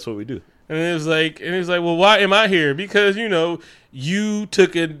mission. That's what we do. And it was like, well, why am I here? Because, you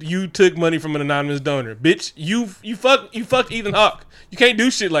took money from an anonymous donor. Bitch, you fucked Ethan Hawke. You can't do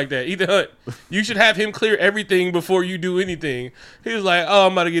shit like that. Ethan Hunt. You should have him clear everything before you do anything. He was like, oh,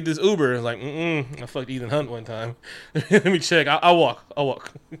 I'm about to get this Uber. I was like, I fucked Ethan Hunt one time. Let me check. I'll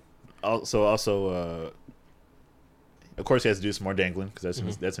walk. Also, of course, he has to do some more dangling because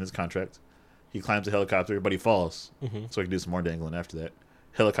that's in his contract. He climbs a helicopter, but he falls, so he can do some more dangling after that.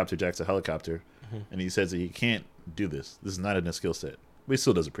 Helicopter jacks a helicopter, and he says that he can't do this. This is not in his skill set, but he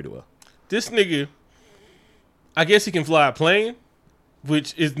still does it pretty well. This nigga, I guess he can fly a plane,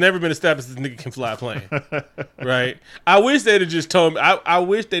 which has never been established that this nigga can fly a plane, right? I wish they'd have just told me. I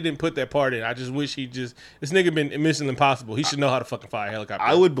wish they didn't put that part in. I just wish this nigga been in Mission Impossible. He should know how to fucking fly a helicopter.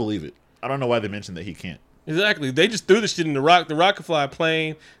 I would believe it. I don't know why they mentioned that he can't. Exactly. They just threw the shit in The Rock. The Rock could fly a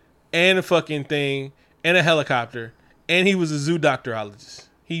plane and a fucking thing and a helicopter, and he was a zoo doctorologist.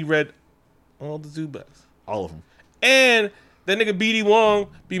 He read all the zoo books. All of them. And that nigga BD Wong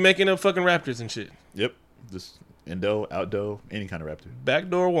be making up fucking raptors and shit. Yep. Just Indo, outdo, any kind of raptor.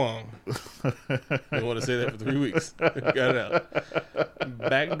 Backdoor Wong. I want to say that for 3 weeks. Got it out.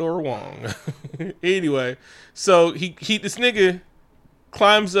 Backdoor Wong. Anyway, so he this nigga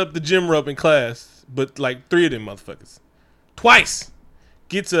climbs up the gym rope in class, but like 3 of them motherfuckers. Twice.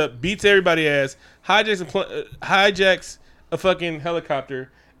 Gets up, beats everybody ass, hijacks a fucking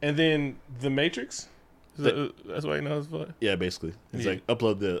helicopter, and then the Matrix. That's why you know it's fun. Yeah, basically. It's like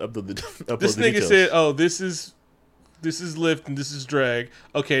upload the this the nigga details. said, "Oh, this is lift and this is drag.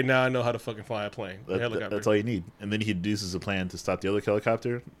 Okay, now I know how to fucking fly a plane, helicopter." That's all you need. And then he deduces a plan to stop the other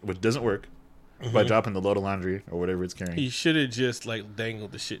helicopter, which doesn't work, by dropping the load of laundry or whatever it's carrying. He should have just like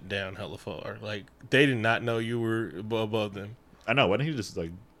dangled the shit down hella far. Like they did not know you were above them. I know. Why didn't he just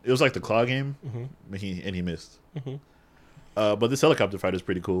like? It was like the claw game, and he missed. But this helicopter fight is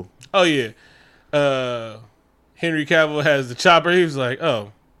pretty cool. Oh yeah. Henry Cavill has the chopper. He was like,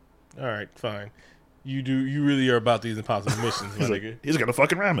 "Oh, all right, fine. You really are about these impossible missions, my nigga." He's gonna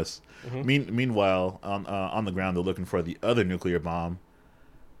fucking ram us. Meanwhile, on the ground, they're looking for the other nuclear bomb,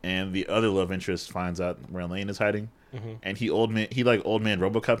 and the other love interest finds out where Lane is hiding, and he old man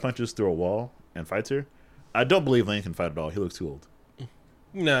RoboCop punches through a wall and fights her. I don't believe Lane can fight at all. He looks too old.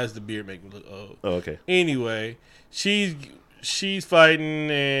 Nah, it's the beard making me look old. Oh, okay. Anyway, she's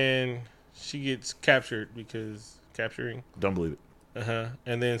fighting and she gets capturing. Don't believe it.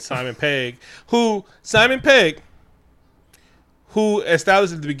 And then Simon Pegg, who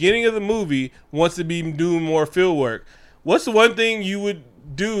established at the beginning of the movie wants to be doing more field work. What's the one thing you would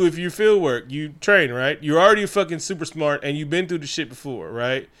do if you field work? You train, right? You're already fucking super smart and you've been through the shit before,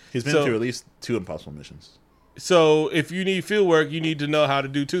 right? He's been through at least 2 impossible missions. So if you need field work, you need to know how to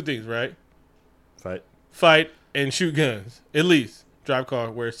do 2 things, right? Fight And shoot guns, at least. drive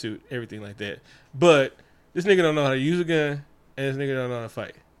car, wear a suit, everything like that. But this nigga don't know how to use a gun, and this nigga don't know how to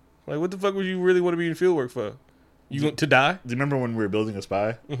fight. Like, what the fuck would you really want to be in field work for? You want to die? Do you remember when we were building a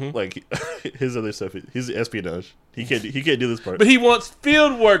spy? Mm-hmm. Like his other stuff, his espionage. He can't do this part. But he wants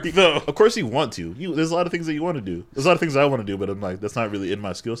field work though. Of course, you want to. There's a lot of things that you want to do. There's a lot of things I want to do, but I'm like, that's not really in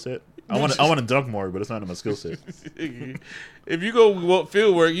my skill set. I want to dunk more, but it's not in my skill set. If you go want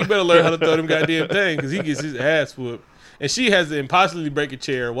field work, you better learn how to throw them goddamn thing because he gets his ass whooped. And she has to impossibly break a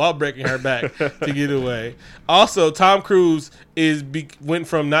chair while breaking her back to get away. Also, Tom Cruise went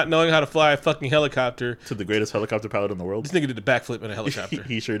from not knowing how to fly a fucking helicopter to the greatest helicopter pilot in the world. This nigga did the backflip in a helicopter.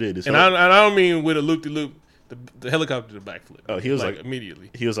 He sure did. And I don't mean with a loop-de-loop. The helicopter did a backflip. Oh, he was like immediately.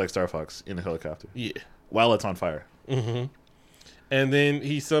 He was like Star Fox in a helicopter. Yeah. While it's on fire. Mm-hmm. And then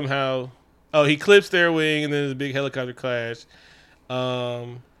he somehow... Oh, he clips their wing, and then there's a big helicopter crash.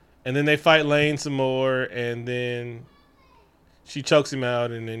 And then they fight Lane some more, and then... She chokes him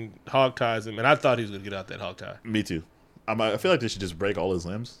out and then hog ties him. And I thought he was going to get out that hog tie. Me too. I feel like they should just break all his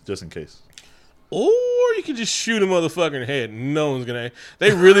limbs just in case. Or you can just shoot a motherfucker in the head. No one's going to.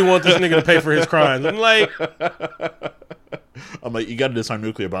 They really want this nigga to pay for his crimes. I'm like, you got to disarm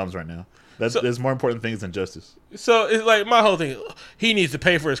nuclear bombs right now. There's more important things than justice. So it's like my whole thing. He needs to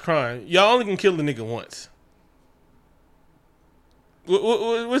pay for his crime. Y'all only can kill the nigga once.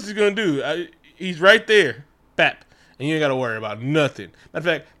 What's he going to do? He's right there. Bap. And you ain't got to worry about nothing. Matter of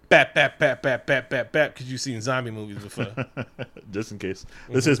fact, bap, bap, bap, bap, bap, bap, bap, because you've seen zombie movies before. Just in case.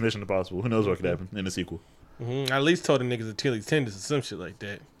 This is Mission Impossible. Who knows what could happen in the sequel? I at least told the niggas Achilles tendons or some shit like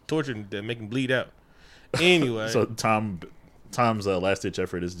that. Torture them to death, make them bleed out. Anyway. So Tom's last-ditch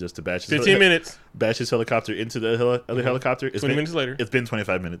effort is just to bash his 15 minutes. Bash his helicopter into the other helicopter. 20 minutes later. It's been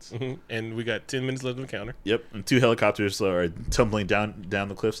 25 minutes. And we got 10 minutes left on the counter. Yep. And 2 helicopters are tumbling down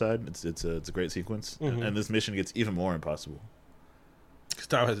the cliffside. It's a great sequence. And this mission gets even more impossible. Because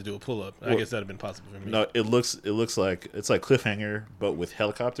Tom has to do a pull-up. I guess that would have been possible for me. No, it looks like it's like Cliffhanger, but with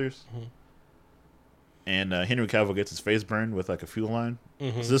helicopters. And Henry Cavill gets his face burned with like a fuel line.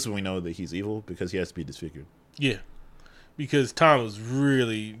 So this is when we know that he's evil because he has to be disfigured. Yeah. Because Tom was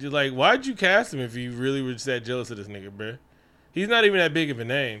really like, why'd you cast him if you really were just that jealous of this nigga, bruh? He's not even that big of a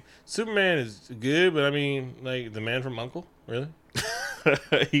name. Superman is good, but I mean, like, the man from U.N.C.L.E.,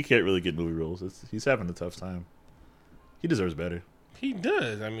 really? He can't really get movie roles. He's having a tough time. He deserves better. He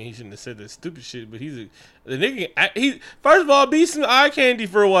does. I mean, he shouldn't have said that stupid shit, but the nigga. He first of all, be some eye candy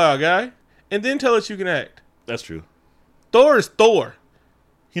for a while, guy, and then tell us you can act. That's true. Thor is Thor.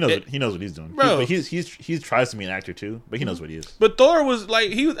 He knows what he's doing, bro. He tries to be an actor too, but he knows what he is. But Thor was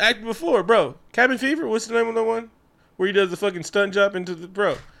he was acting before, bro. Cabin Fever. What's the name of the one where he does the fucking stunt jump into the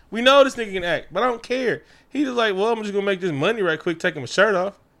bro? We know this nigga can act, but I don't care. He was like, well, I'm just gonna make this money right quick, taking my shirt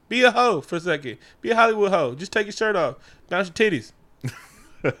off. Be a hoe for a second. Be a Hollywood hoe. Just take your shirt off. Bounce your titties.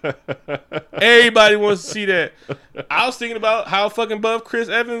 Everybody wants to see that. I was thinking about how fucking buff Chris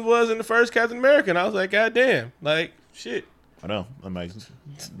Evans was in the first Captain America, and I was like, God damn, like shit. I know. I'm like,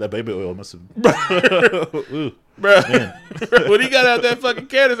 that baby oil must have. Ooh, bro. When he got out that fucking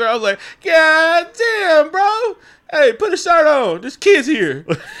canister, I was like, God damn, bro. Hey, put a shirt on. There's kids here.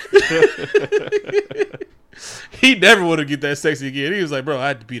 He never would have get that sexy again. He was like, bro, I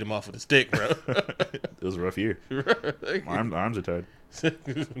had to beat him off with a stick, bro. It was a rough year. My arms are tired.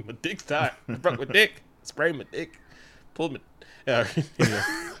 My dick's tired. I broke my dick. Sprayed my dick. Pulled my.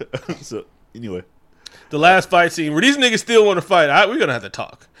 So anyway, the last fight scene where these niggas still want to fight. We're gonna have to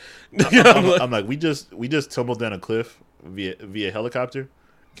talk. I'm like, we just tumbled down a cliff via helicopter.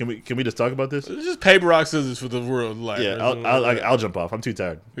 Can we just talk about this? It's just paper rock scissors for the world. Like, yeah, I'll jump off. I'm too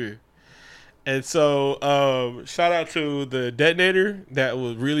tired. Yeah. And so, shout out to the detonator that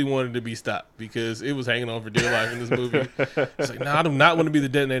was really wanted to be stopped because it was hanging on for dear life in this movie. It's like, no, I do not want to be the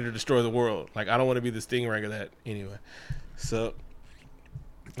detonator to destroy the world. Like, I don't want to be the stingray of that anyway. So,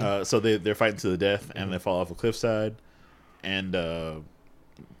 so they're fighting to the death and they fall off a cliffside, and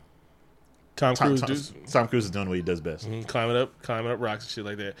Tom Cruise is doing what he does best, climbing up rocks and shit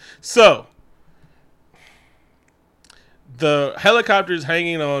like that. So. The helicopter is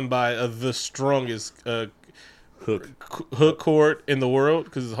hanging on by the strongest hook cord in the world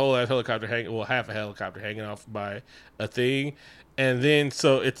because the whole ass helicopter half a helicopter hanging off by a thing, and then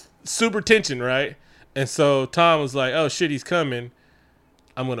so it's super tension, right? And so Tom was like, "Oh shit, he's coming!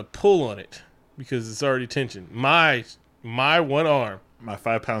 I'm gonna pull on it because it's already tension." My one arm, my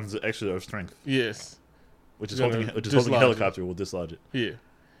 5 pounds extra of strength, yes, which is holding a helicopter will dislodge it. Yeah,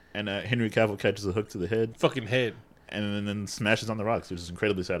 and Henry Cavill catches a hook to the head, fucking head. And then smashes on the rocks, which is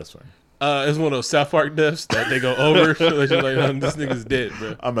incredibly satisfying. It's one of those South Park deaths that they go over. So that you're like, this nigga's dead,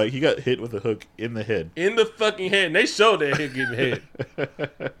 bro. I'm like, he got hit with a hook in the head. In the fucking head. And they showed that hit getting hit.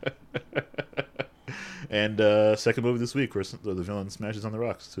 And second movie this week where the villain smashes on the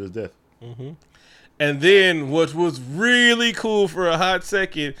rocks to his death. Mm-hmm. And then what was really cool for a hot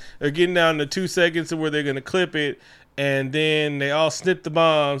second, they're getting down to 2 seconds to where they're going to clip it. And then they all snip the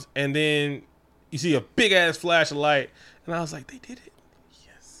bombs. And then you see a big ass flash of light. And I was like, they did it.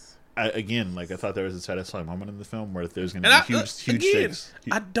 I thought there was a satisfying moment in the film where there's going to be huge stakes.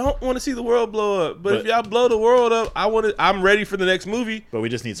 I don't want to see the world blow up, but if y'all blow the world up, I'm ready for the next movie. But we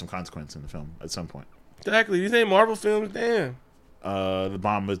just need some consequence in the film at some point. Exactly. These ain't Marvel films, damn. The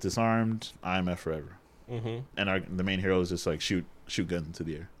bomb was disarmed. IMF forever. Mm-hmm. And the main hero is just like shoot guns into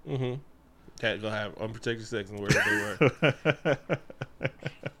the air. Mm-hmm. Cat gonna have unprotected sex and wherever they were.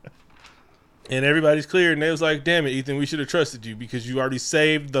 And everybody's clear, and they was like, damn it, Ethan, we should have trusted you because you already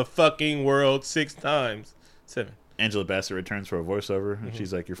saved the fucking world 6 times. 7. Angela Bassett returns for a voiceover, and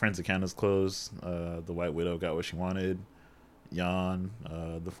she's like, your friend's account is closed. The White Widow got what she wanted. Jan,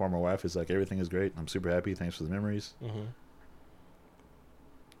 the former wife, is like, everything is great. I'm super happy. Thanks for the memories. Mm-hmm.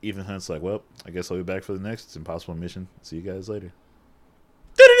 Ethan Hunt's like, well, I guess I'll be back for the next impossible mission. See you guys later.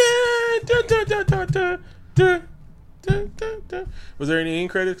 Was there any end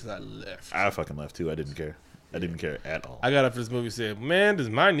credits? Because I left. I fucking left too. I didn't care. I didn't care at all. I got up for this movie and said, man,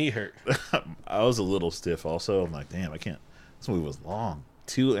 does my knee hurt? I was a little stiff also. I'm like, damn, I can't. This movie was long.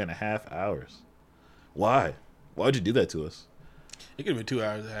 2.5 hours. Why? Why would you do that to us? It could have been 2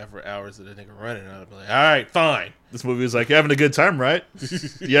 hours and a half for hours of the nigga running. I'd be like, all right, fine. This movie was like, you're having a good time, right?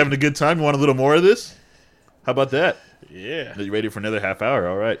 You having a good time? You want a little more of this? How about that? Yeah. Are you ready for another half hour?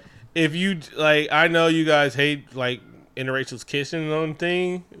 All right. If you, like, I know you guys hate, like, interracial kissing on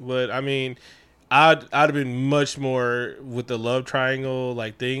thing, but, I mean, I'd have been much more with the love triangle,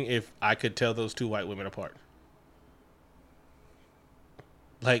 like, thing if I could tell those 2 white women apart.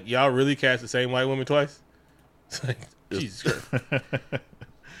 Like, y'all really cast the same white woman twice? It's like, Jesus Christ.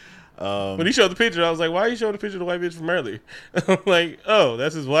 When he showed the picture, I was like, why are you showing the picture of the white bitch from earlier? I'm like, oh,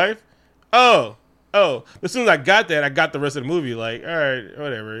 that's his wife? Oh. As soon as I got that, I got the rest of the movie. Like, all right,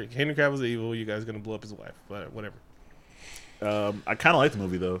 whatever. Henry Cavill's evil. You guys are going to blow up his wife. But whatever. I kind of like the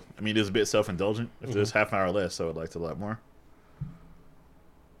movie, though. I mean, it was a bit self-indulgent. If there's half an hour less, I would like it a lot more.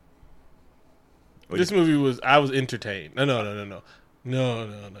 This movie was, I was entertained. No.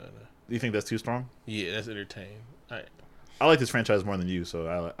 Do you think that's too strong? Yeah, that's entertained. I like this franchise more than you,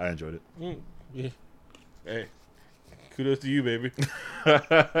 so I enjoyed it. Yeah. Hey, kudos to you, baby.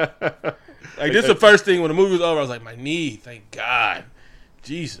 Like, this is the first thing when the movie was over. I was like, my knee, thank God,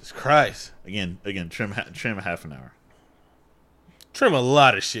 Jesus Christ. Again, trim half an hour. Trim a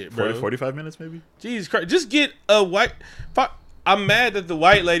lot of shit, bro. 45 minutes, maybe. Jesus Christ, just get a white. I'm mad that the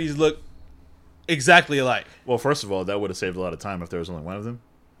white ladies look exactly alike. Well, first of all, that would have saved a lot of time if there was only one of them,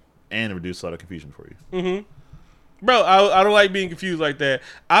 and reduced a lot of confusion for you. Mm-hmm. Bro, I don't like being confused like that.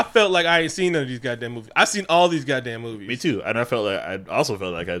 I felt like I ain't seen none of these goddamn movies. I've seen all these goddamn movies. Me too. And I also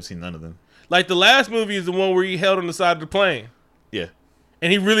felt like I've seen none of them. Like, the last movie is the one where he held on the side of the plane. Yeah.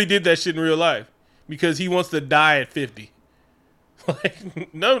 And he really did that shit in real life. Because he wants to die at 50.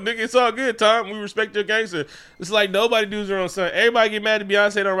 Like, no, nigga, it's all good, Tom. We respect your gangster. It's like nobody does their own song. Everybody get mad at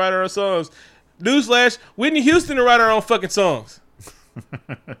Beyonce don't write her own songs. Newsflash, Whitney Houston to write her own fucking songs.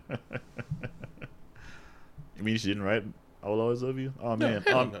 You mean she didn't write I Will Always Love You? Oh, man.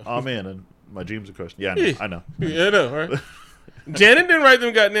 No. Oh, man. And my dreams are crushed. Yeah, I know. Yeah, I know, right? Janet didn't write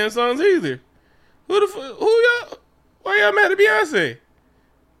them goddamn songs either. Who y'all? Why y'all mad at Beyonce?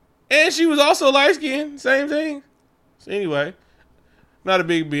 And she was also light skinned. Same thing. So anyway, not a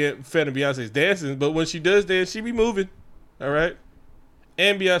big fan of Beyonce's dancing, but when she does dance, she be moving. All right.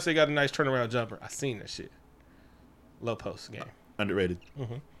 And Beyonce got a nice turnaround jumper. I seen that shit. Low post game. Underrated.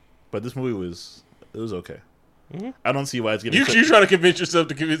 Mm-hmm. But this movie was okay. Mm-hmm. I don't see why it's getting. You trying to convince yourself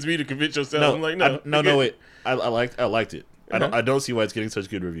to convince me to convince yourself? No, I'm like, no, no, wait. I liked it. Uh-huh. I don't see why it's getting such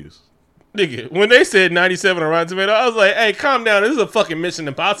good reviews. Nigga, when they said 97 on Rotten Tomatoes, I was like, hey, calm down. This is a fucking Mission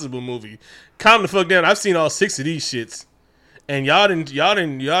Impossible movie. Calm the fuck down. I've seen all 6 of these shits. And y'all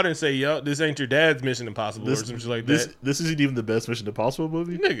didn't say this ain't your dad's Mission Impossible or some shit like that. This isn't even the best Mission Impossible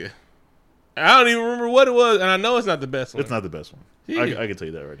movie. Nigga. I don't even remember what it was, and I know it's not the best one. It's not the best one. Yeah. I can tell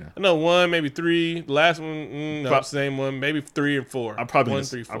you that right now. I know 1, maybe 3. The last one, no, same one. Maybe 3 and 4. I'm probably 1,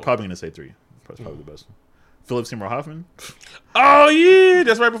 3, 4. gonna say 3. That's probably the best one. Philip Seymour Hoffman. Oh yeah,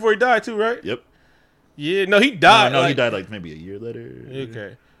 that's right before he died too, right? Yep. Yeah, no, he died. No, he died like maybe a year later.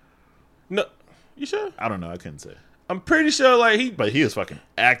 Okay. No, you sure? I don't know. I couldn't say. I'm pretty sure like But he was fucking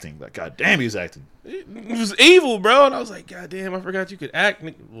acting. Like, goddamn, he was acting. It was evil, bro. And I was like, God damn, I forgot you could act.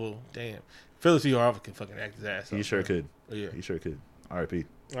 Well, damn. Phyllis Seymour Hoffman can fucking act his ass off. He sure bro. could. Yeah. He sure could. R.I.P.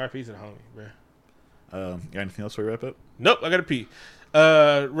 R.I.P. to the homie, bro. Got anything else for a wrap up? Nope, I gotta pee.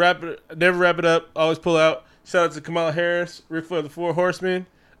 Never wrap it up. Always pull out. Shout out to Kamala Harris, Ric Flair, the Four Horsemen,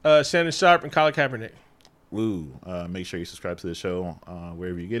 Shannon Sharp, and Colin Kaepernick. Woo. Make sure you subscribe to the show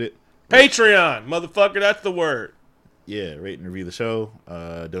wherever you get it. Patreon, motherfucker, that's the word. Yeah, rate and review the show.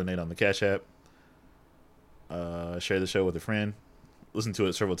 Donate on the Cash App. Share the show with a friend. Listen to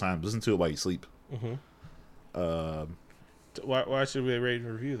it several times. Listen to it while you sleep. Mm-hmm. Why should we rate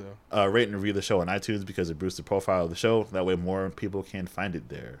and review, though? Rate and review the show on iTunes because it boosts the profile of the show. That way more people can find it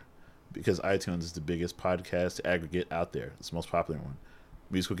there. Because iTunes is the biggest podcast aggregate out there. It's the most popular one.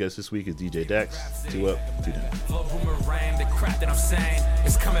 Musical guest this week is DJ Dax. 2 Up, 2 Down. Boomerang, the crap that I'm saying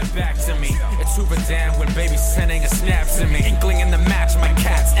is coming back to me. It's super damn when baby's sending a snap to me. Inkling in the match, my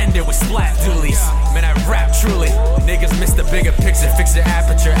cats ended with splat doolies. Man, I rap truly. Niggas miss the bigger picture. Fix the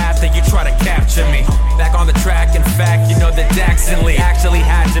aperture after you try to capture me. Back on the track, in fact, you know that Daxon Lee actually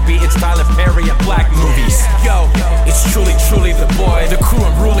had to be. It's Tyler Perry and black movies. Yo, it's truly the boy. The crew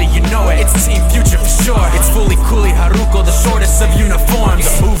unruly, you know it. It's Team Future for sure. It's fully coolly Haruko, the shortest of uniforms.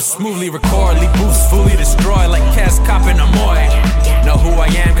 The moves smoothly record, leave boosts fully destroy like Kes Cop and Amoy. Know who I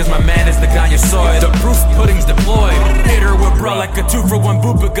am, cause my man is the Ganyasoy. The proof pudding's deployed. Hit her with bro like a 2-for-1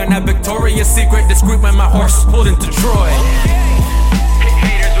 booper gun at Victoria's Secret. Discreet when my horse pulled into Troy.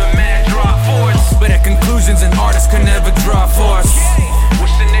 Haters with mad draw force, but at conclusions an artist can never draw force.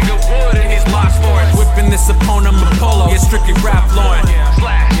 Wish the nigga would and he's lost for it. Whipping this opponent Apollo, yeah, strictly rap Lauren.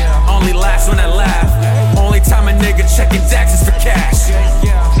 Slash, only laughs when I laugh. Only time a nigga checking Dax is for cash.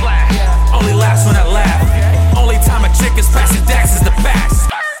 Slash, only laughs when I laugh. Only time a chick is passing Dax is the pass.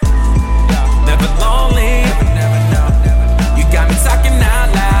 Never lonely. You got me talking out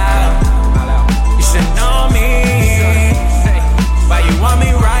loud. You should know me. Why you want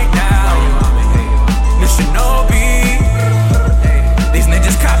me right now? You should know me. These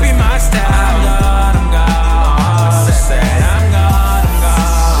niggas copy my style. I'm gone. I said I'm gone.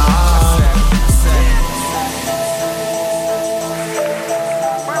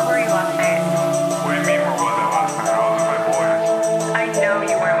 Where were you last night? What do you mean where was I last night? I was with my boys. I know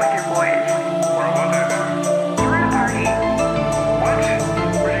you weren't with your boys. Where was I then? You were at a party. What?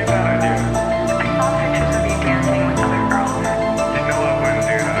 Where do you that idea? I saw pictures of you dancing with other girls. You know I wouldn't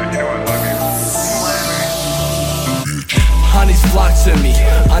do that. You know I love you. Honeys flock to me.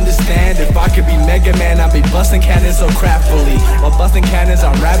 Understand if I could be Mega Man, I'd be busting cannons so craftfully. While busting cannons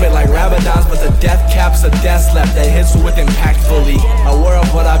on rabbit like Rabadons, but the death caps a death slap that hits with impactfully. Aware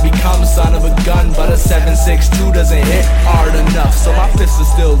of what I become, son of a gun, but a 7.62 doesn't hit hard enough. So my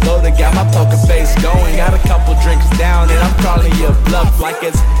pistol's still loaded, got my poker face going. Got a couple drinks down and I'm calling your bluff like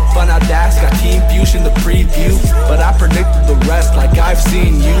it's fun out dash. Got Team Fusion the preview, but I predicted the rest like I've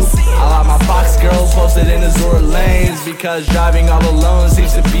seen you. I like my box girls posted in Azure lanes because driving all alone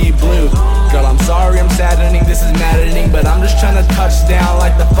seems to be blue. Girl, I'm sorry, I'm saddening, this is maddening, but I'm just trying to touch down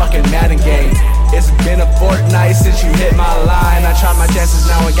like the fucking Madden game. It's been a fortnight since you hit my line. I tried my chances,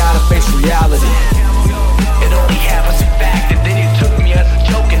 now I gotta face reality. It only happens in fact, and then you took me as a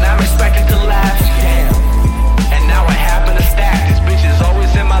joke, and I'm expecting to laugh. Damn. And now I happen to stack. This bitch is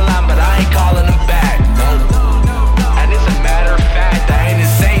always in my line, but I ain't calling them back. And it's a matter of fact, I ain't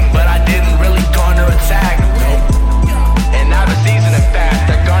insane, but I didn't really garner attack. And I have a season of fast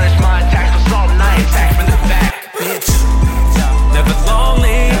that garnished my attacks with salt and I attack from the back. Bitch, Never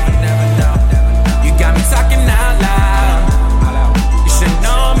lonely. You got me talking out loud. You should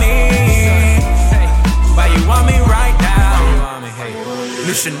know me. Why you want me right now?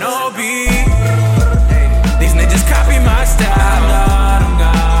 You should know me. These niggas copy my style. I'm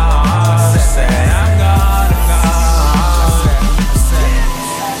gone. I said I'm gone.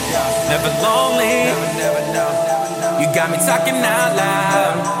 Never lonely. You got me talking out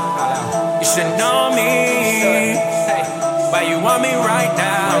loud. You should know me. Why you want me right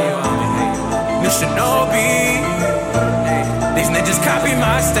now? You should know me. These niggas copy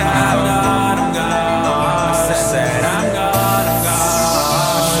my style. I'm gone.